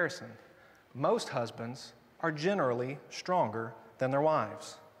of comparison. Most husbands are generally stronger than their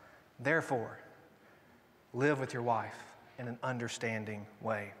wives. Therefore, live with your wife in an understanding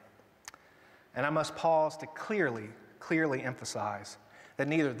way. And I must pause to clearly emphasize that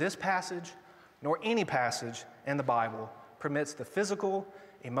neither this passage nor any passage in the Bible permits the physical,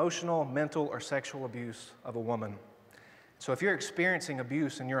 emotional, mental, or sexual abuse of a woman. So if you're experiencing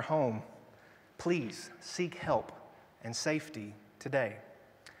abuse in your home, please seek help and safety today.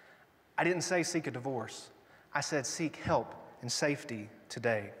 I didn't say seek a divorce. I said seek help and safety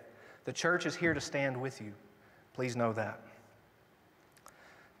today. The church is here to stand with you. Please know that.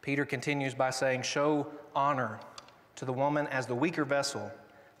 Peter continues by saying, show honor to the woman as the weaker vessel,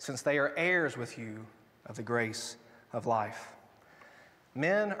 since they are heirs with you of the grace of life.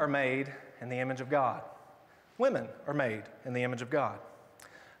 Men are made in the image of God. Women are made in the image of God.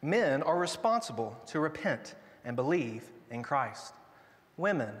 Men are responsible to repent and believe in Christ.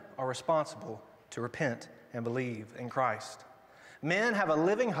 Women are responsible to repent and believe in Christ. Men have a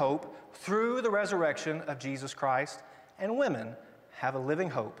living hope through the resurrection of Jesus Christ, and women have a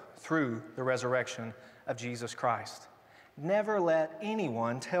living hope through the resurrection of Jesus Christ. Never let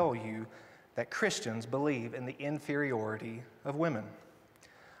anyone tell you that Christians believe in the inferiority of women.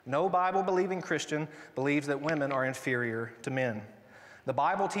 No Bible-believing Christian believes that women are inferior to men. The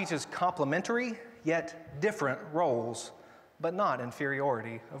Bible teaches complementary yet different roles, but not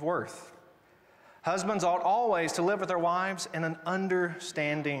inferiority of worth. Husbands ought always to live with their wives in an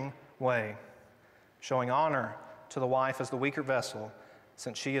understanding way, showing honor to the wife as the weaker vessel,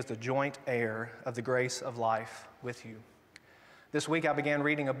 since she is the joint heir of the grace of life with you. This week I began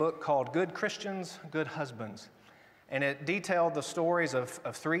reading a book called Good Christians, Good Husbands, and it detailed the stories of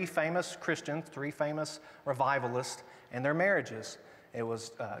three famous Christians, three famous revivalists, and their marriages. It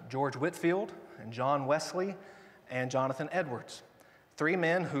was George Whitefield and John Wesley and Jonathan Edwards. Three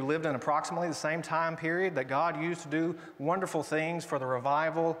men who lived in approximately the same time period that God used to do wonderful things for the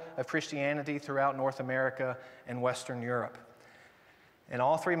revival of Christianity throughout North America and Western Europe. And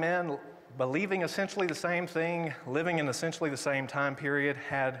all three men, believing essentially the same thing, living in essentially the same time period,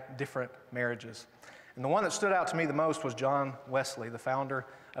 had different marriages. And the one that stood out to me the most was John Wesley, the founder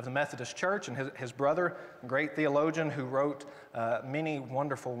of the Methodist Church, and his brother, a great theologian who wrote many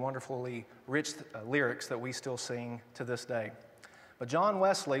wonderfully rich lyrics that we still sing to this day. But John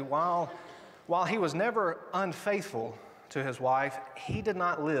Wesley, while he was never unfaithful to his wife, he did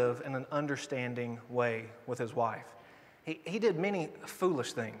not live in an understanding way with his wife. He did many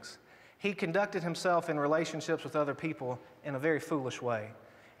foolish things. He conducted himself in relationships with other people in a very foolish way.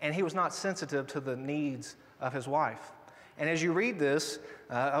 And he was not sensitive to the needs of his wife. And as you read this,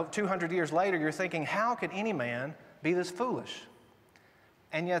 200 years later, you're thinking, how could any man be this foolish?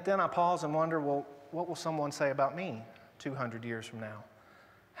 And yet then I pause and wonder, well, what will someone say about me 200 years from now?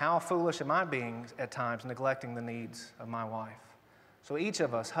 How foolish am I being at times, neglecting the needs of my wife? So each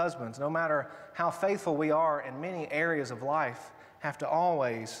of us, husbands, no matter how faithful we are in many areas of life, have to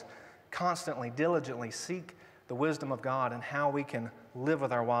always, constantly, diligently seek the wisdom of God and how we can live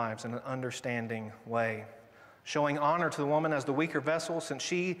with our wives in an understanding way. Showing honor to the woman as the weaker vessel, since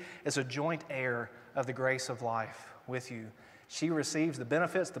she is a joint heir of the grace of life with you. She receives the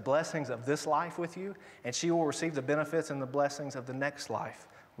benefits, the blessings of this life with you, and she will receive the benefits and the blessings of the next life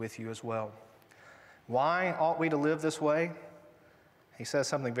with you as well. Why ought we to live this way? He says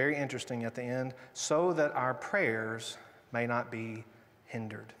something very interesting at the end, so that our prayers may not be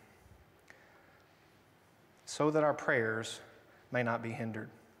hindered. So that our prayers may not be hindered.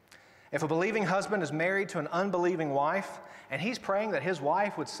 If a believing husband is married to an unbelieving wife, and he's praying that his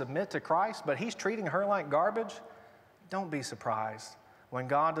wife would submit to Christ, but he's treating her like garbage, don't be surprised when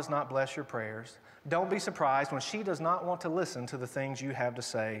God does not bless your prayers. Don't be surprised when she does not want to listen to the things you have to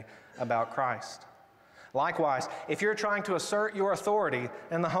say about Christ. Likewise, if you're trying to assert your authority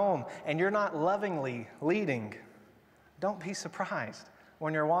in the home and you're not lovingly leading, don't be surprised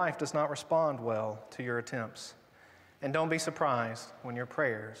when your wife does not respond well to your attempts. And don't be surprised when your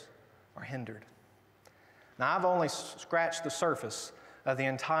prayers are hindered. Now, I've only scratched the surface of the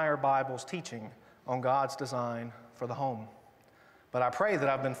entire Bible's teaching on God's design for the home. But I pray that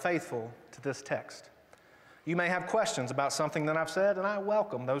I've been faithful to this text. You may have questions about something that I've said, and I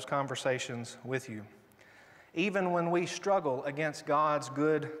welcome those conversations with you. Even when we struggle against God's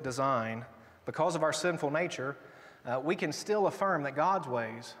good design because of our sinful nature, we can still affirm that God's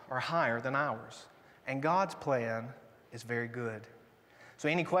ways are higher than ours, and God's plan is very good. So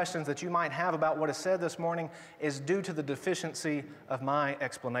any questions that you might have about what is said this morning is due to the deficiency of my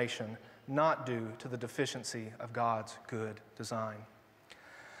explanation, not due to the deficiency of God's good design.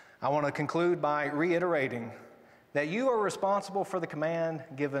 I want to conclude by reiterating that you are responsible for the command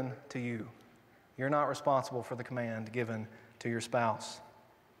given to you. You're not responsible for the command given to your spouse.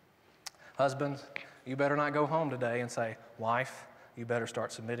 Husbands, you better not go home today and say, wife, you better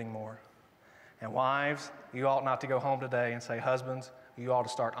start submitting more. And wives, you ought not to go home today and say, husbands, you ought to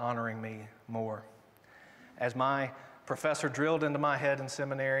start honoring me more. As my professor drilled into my head in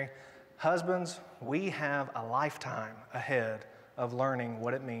seminary, husbands, we have a lifetime ahead of learning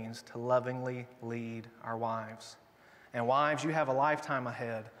what it means to lovingly lead our wives. And wives, you have a lifetime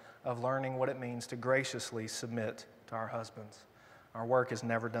ahead of learning what it means to graciously submit to our husbands. Our work is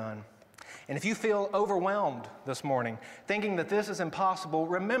never done. And if you feel overwhelmed this morning, thinking that this is impossible,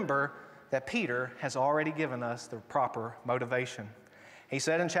 remember that Peter has already given us the proper motivation. He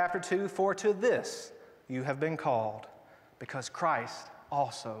said in chapter 2, "For to this you have been called, because Christ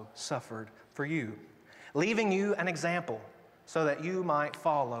also suffered for you, leaving you an example so that you might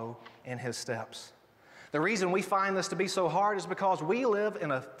follow in his steps." The reason we find this to be so hard is because we live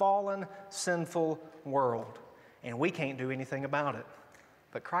in a fallen, sinful world, and we can't do anything about it.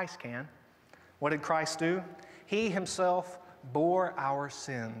 But Christ can. What did Christ do? He himself bore our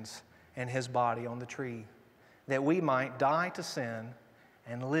sins in his body on the tree, that we might die to sin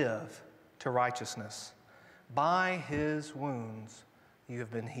and live to righteousness. By his wounds you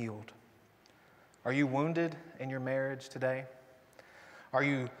have been healed. Are you wounded in your marriage today? Are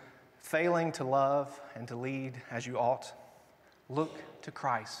you failing to love and to lead as you ought? Look to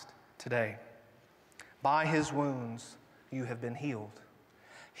Christ today. By his wounds you have been healed.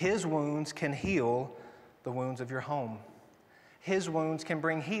 His wounds can heal the wounds of your home. His wounds can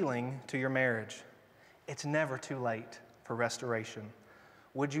bring healing to your marriage. It's never too late for restoration.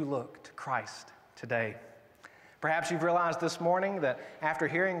 Would you look to Christ today? Perhaps you've realized this morning that after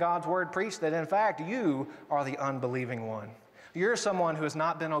hearing God's word preached that in fact you are the unbelieving one. You're someone who has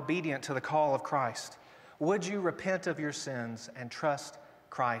not been obedient to the call of Christ. Would you repent of your sins and trust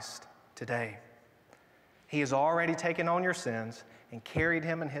Christ today? He has already taken on your sins and carried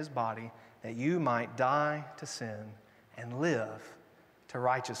him in his body that you might die to sin and live to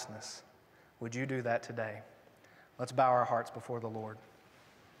righteousness. Would you do that today? Let's bow our hearts before the Lord.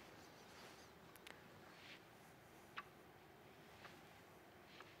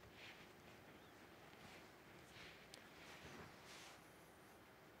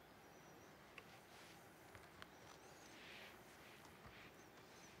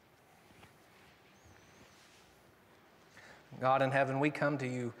 God in heaven, we come to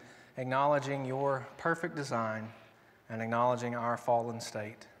you acknowledging your perfect design and acknowledging our fallen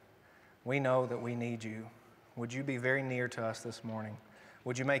state. We know that we need you. Would you be very near to us this morning?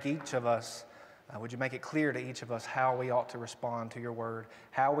 Would you make each of us, would you make it clear to each of us how we ought to respond to your word,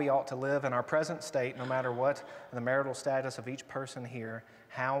 how we ought to live in our present state, no matter what the marital status of each person here,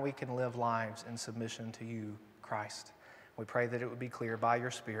 how we can live lives in submission to you, Christ. We pray that it would be clear by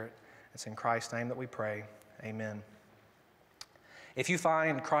your Spirit. It's in Christ's name that we pray. Amen. If you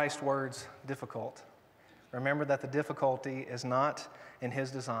find Christ's words difficult, remember that the difficulty is not in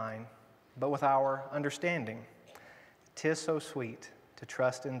his design, but with our understanding. 'Tis so sweet to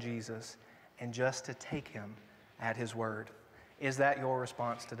trust in Jesus and just to take him at his word. Is that your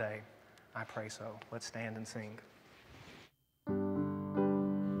response today? I pray so. Let's stand and sing.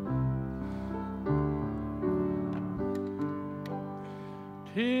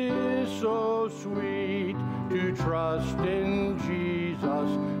 'Tis so sweet to trust in Jesus,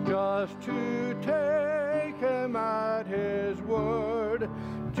 just to take him at his word,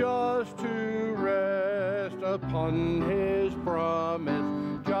 just to rest upon his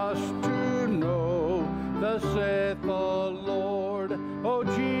promise, just to know thus saith the Lord. Oh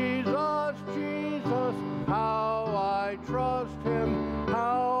Jesus, Jesus, how I trust him.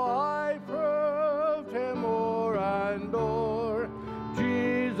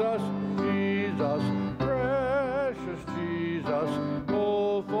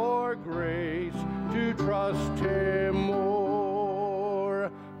 trust Him more.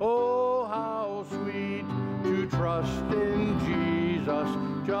 Oh, how sweet to trust in Jesus,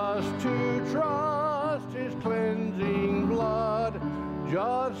 just to trust His cleansing blood,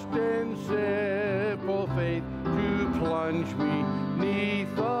 just in simple faith to plunge me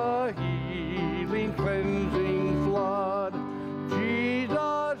 'neath the healing, cleansing flood.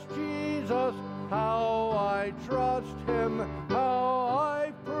 Jesus, Jesus, how I trust Him, how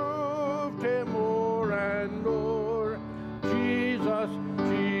I proved Him more and more. Jesus,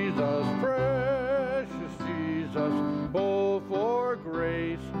 Jesus, precious Jesus, oh, for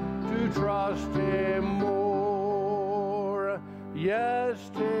grace to trust Him more.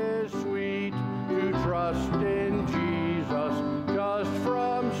 Yes, 'tis sweet to trust in Jesus, just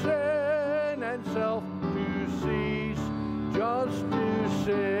from sin and self to cease, just to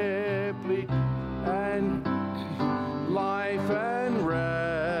simply and life and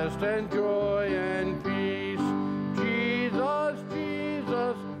rest and joy and peace. Jesus,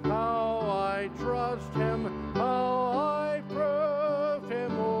 Jesus, how I trust Him, how I prove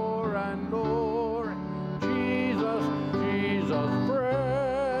Him more and more. Jesus, Jesus,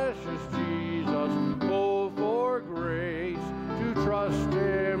 precious Jesus, oh, for grace to trust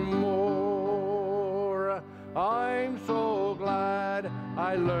Him more. I'm so glad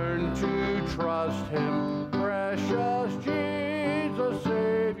I learned to trust Him, precious Jesus,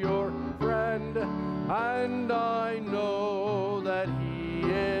 Savior, friend, and I know that He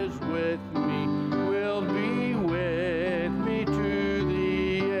is with me, will be with me to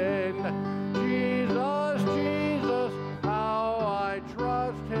the end. Jesus, Jesus, how I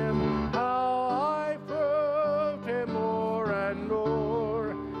trust Him, how I proved Him more and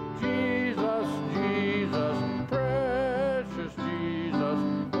more. Jesus, Jesus, precious Jesus,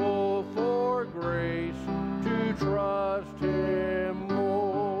 oh, for grace to trust Him more.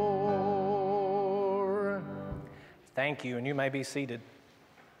 Thank you, and you may be seated.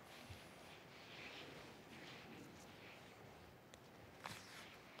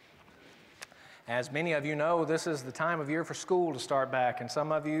 As many of you know, this is the time of year for school to start back, and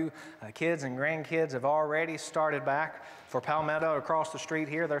some of you, kids and grandkids, have already started back. For Palmetto across the street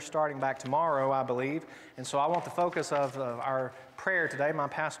here, they're starting back tomorrow, I believe. And so I want the focus of our prayer today, my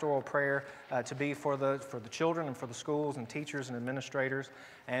pastoral prayer, to be for the children and for the schools and teachers and administrators.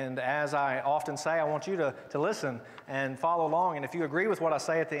 And as I often say, I want you to listen and follow along. And if you agree with what I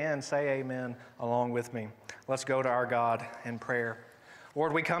say at the end, say amen along with me. Let's go to our God in prayer.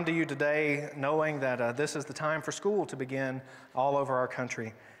 Lord, we come to you today knowing that this is the time for school to begin all over our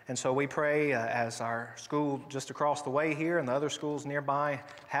country. And so we pray as our school just across the way here and the other schools nearby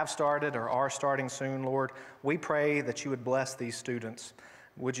have started or are starting soon, Lord, we pray that you would bless these students.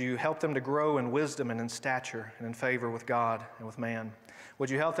 Would you help them to grow in wisdom and in stature and in favor with God and with man? Would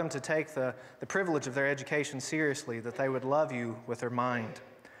you help them to take the privilege of their education seriously, that they would love you with their mind?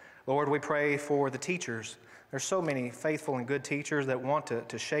 Lord, we pray for the teachers. There's so many faithful and good teachers that want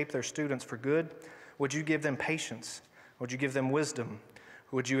to shape their students for good. Would you give them patience? Would you give them wisdom?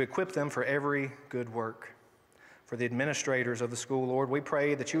 Would you equip them for every good work? For the administrators of the school, Lord, we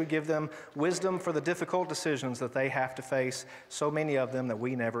pray that you would give them wisdom for the difficult decisions that they have to face, so many of them that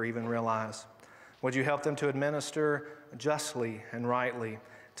we never even realize. Would you help them to administer justly and rightly,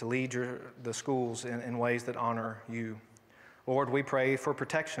 to lead the schools in ways that honor you? Lord, we pray for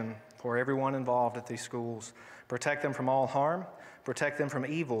protection for everyone involved at these schools. Protect them from all harm, protect them from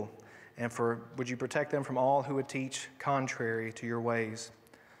evil, and would you protect them from all who would teach contrary to your ways?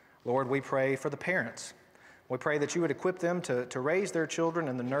 Lord, we pray for the parents. We pray that you would equip them to raise their children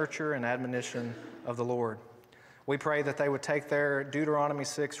in the nurture and admonition of the Lord. We pray that they would take their Deuteronomy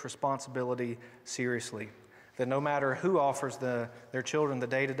 6 responsibility seriously, that no matter who offers their children the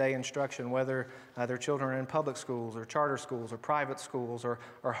day-to-day instruction, whether their children are in public schools or charter schools or private schools or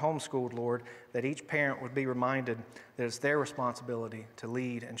homeschooled, Lord, that each parent would be reminded that it's their responsibility to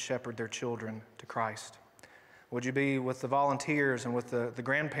lead and shepherd their children to Christ. Would you be with the volunteers and with the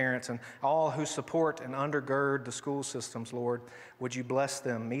grandparents and all who support and undergird the school systems, Lord? Would you bless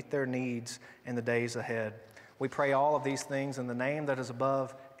them, meet their needs in the days ahead? We pray all of these things in the name that is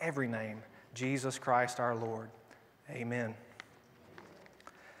above every name, Jesus Christ our Lord. Amen.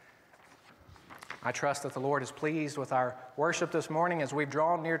 I trust that the Lord is pleased with our worship this morning as we've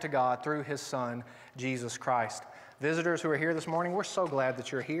drawn near to God through His Son, Jesus Christ. Visitors who are here this morning, we're so glad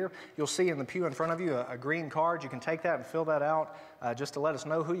that you're here. You'll see in the pew in front of you a green card. You can take that and fill that out just to let us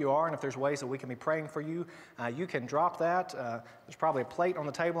know who you are and if there's ways that we can be praying for you. You can drop that. There's probably a plate on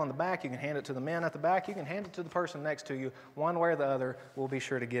the table in the back. You can hand it to the men at the back. You can hand it to the person next to you. One way or the other, we'll be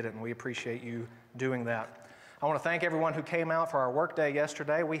sure to get it, and we appreciate you doing that. I want to thank everyone who came out for our work day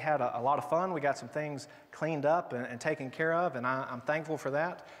yesterday. We had a lot of fun. We got some things cleaned up and taken care of, and I'm thankful for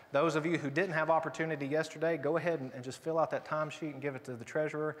that. Those of you who didn't have opportunity yesterday, go ahead and just fill out that timesheet and give it to the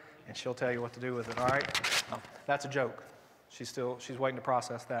treasurer, and she'll tell you what to do with it, all right? That's a joke. She's waiting to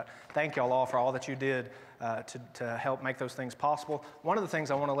process that. Thank y'all all for all that you did to help make those things possible. One of the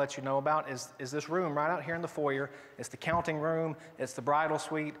things I want to let you know about is this room right out here in the foyer. It's the counting room, it's the bridal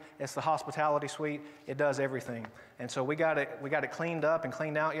suite, it's the hospitality suite. It does everything. And so we got it cleaned up and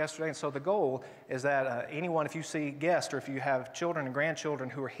cleaned out yesterday. And so the goal is that anyone, if you see guests or if you have children and grandchildren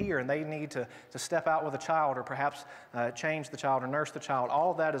who are here and they need to step out with a child or perhaps change the child or nurse the child,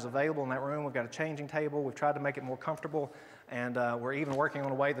 all of that is available in that room. We've got a changing table. We've tried to make it more comfortable. And we're even working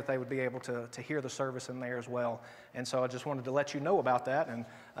on a way that they would be able to hear the service in there as well. And so I just wanted to let you know about that. And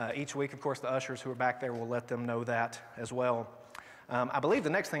each week, of course, the ushers who are back there will let them know that as well. I believe the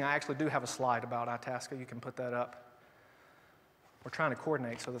next thing I actually do have a slide about Itasca. You can put that up. We're trying to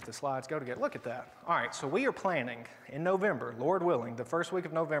coordinate so that the slides go together. Look at that. All right, so we are planning in November, Lord willing, the first week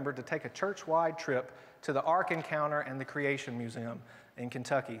of November, to take a church-wide trip to the Ark Encounter and the Creation Museum in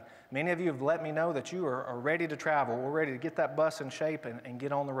Kentucky. Many of you have let me know that you are ready to travel. We're ready to get that bus in shape and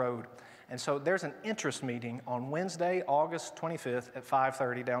get on the road. And so there's an interest meeting on Wednesday, August 25th at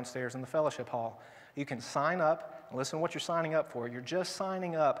 5:30 downstairs in the fellowship hall. You can sign up. Listen to what you're signing up for. You're just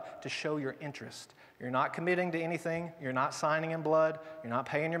signing up to show your interest. You're not committing to anything. You're not signing in blood. You're not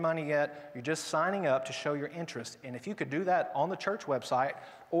paying your money yet. You're just signing up to show your interest. And if you could do that on the church website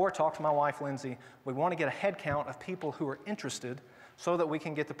or talk to my wife, Lindsay, we want to get a head count of people who are interested so that we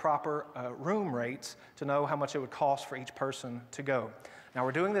can get the proper room rates to know how much it would cost for each person to go. Now,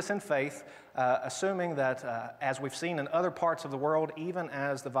 we're doing this in faith, assuming that as we've seen in other parts of the world, even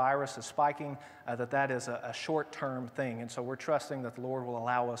as the virus is spiking, that is a short-term thing. And so we're trusting that the Lord will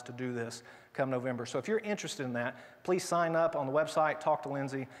allow us to do this come November. So if you're interested in that, please sign up on the website, talk to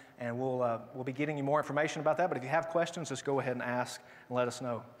Lindsay, and we'll be getting you more information about that. But if you have questions, just go ahead and ask and let us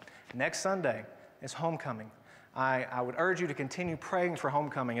know. Next Sunday is homecoming. I would urge you to continue praying for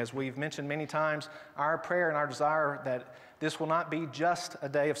homecoming. As we've mentioned many times, our prayer and our desire that this will not be just a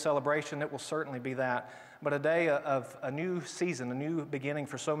day of celebration. It will certainly be that, but a day of a new season, a new beginning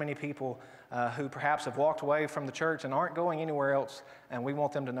for so many people who perhaps have walked away from the church and aren't going anywhere else, and we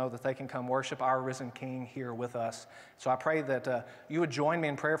want them to know that they can come worship our risen King here with us. So I pray that you would join me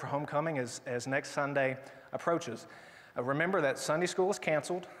in prayer for homecoming as next Sunday approaches. Remember that Sunday school is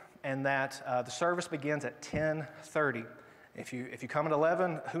canceled, and that the service begins at 10:30. If you come at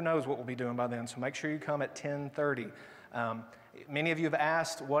 11, who knows what we'll be doing by then, so make sure you come at 10:30. Many of you have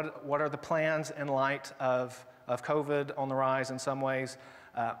asked, what are the plans in light of COVID on the rise in some ways?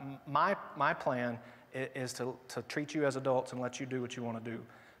 My plan is to treat you as adults and let you do what you want to do.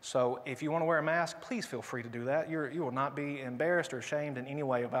 So if you want to wear a mask, please feel free to do that. You will not be embarrassed or ashamed in any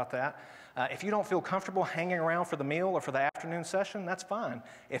way about that. If you don't feel comfortable hanging around for the meal or for the afternoon session, that's fine.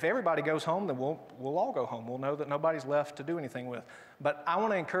 If everybody goes home, then we'll all go home. We'll know that nobody's left to do anything with. But I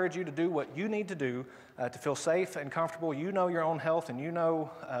want to encourage you to do what you need to do to feel safe and comfortable. You know your own health and you know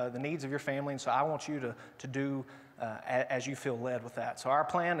the needs of your family, and so I want you to do as you feel led with that. So our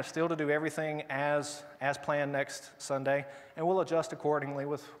plan is still to do everything as planned next Sunday, and we'll adjust accordingly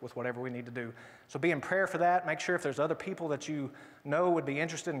with whatever we need to do. So be in prayer for that. Make sure if there's other people that you know would be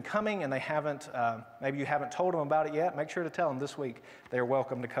interested in coming and they haven't, maybe you haven't told them about it yet, make sure to tell them this week they're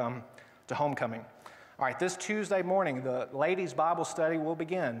welcome to come to homecoming. All right, this Tuesday morning, the ladies' Bible study will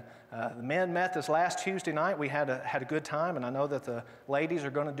begin. The men met this last Tuesday night. We had a good time, and I know that the ladies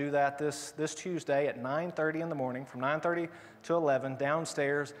are going to do that this Tuesday at 9:30 in the morning, from 9:30 to 11,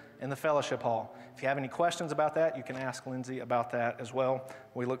 downstairs in the fellowship hall. If you have any questions about that, you can ask Lindsay about that as well.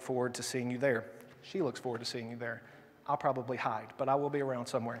 We look forward to seeing you there. She looks forward to seeing you there. I'll probably hide, but I will be around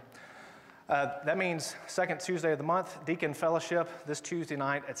somewhere. That means second Tuesday of the month, Deacon Fellowship, this Tuesday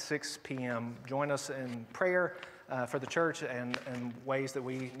night at 6 p.m. Join us in prayer for the church and ways that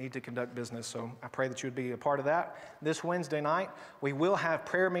we need to conduct business. So I pray that you would be a part of that. This Wednesday night, we will have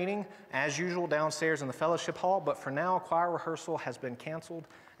prayer meeting as usual downstairs in the fellowship hall, but for now, choir rehearsal has been canceled,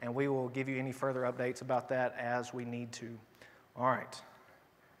 and we will give you any further updates about that as we need to. All right.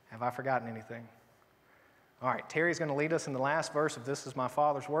 Have I forgotten anything? All right, Terry's going to lead us in the last verse of This Is My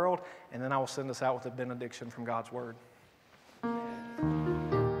Father's World, and then I will send us out with a benediction from God's Word.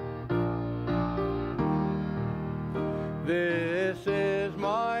 This is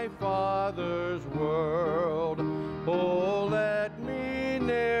my Father's world. Oh, let me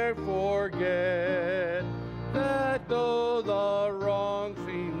ne'er forget that though the wrong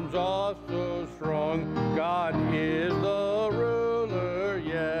seems oft so strong, God is the ruler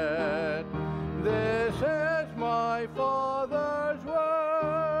yet. This is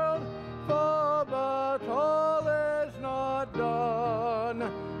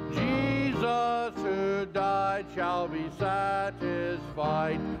shall be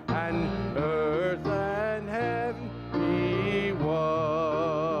satisfied, and earth and heaven be one.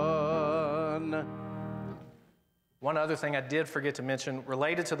 One other thing I did forget to mention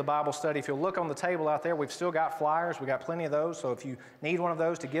related to the Bible study, if you'll look on the table out there, we've still got flyers. We've got plenty of those, so if you need one of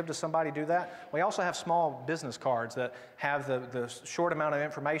those to give to somebody, do that. We also have small business cards that have the short amount of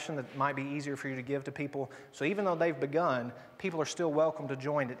information that might be easier for you to give to people. So even though they've begun, people are still welcome to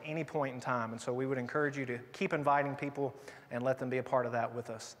join at any point in time. And so we would encourage you to keep inviting people and let them be a part of that with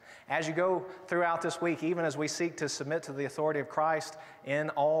us. As you go throughout this week, even as we seek to submit to the authority of Christ in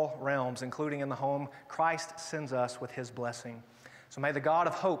all realms, including in the home, Christ sends us with his blessing. So may the God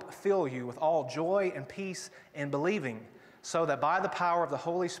of hope fill you with all joy and peace in believing, so that by the power of the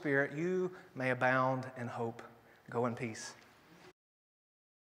Holy Spirit you may abound in hope. Go in peace.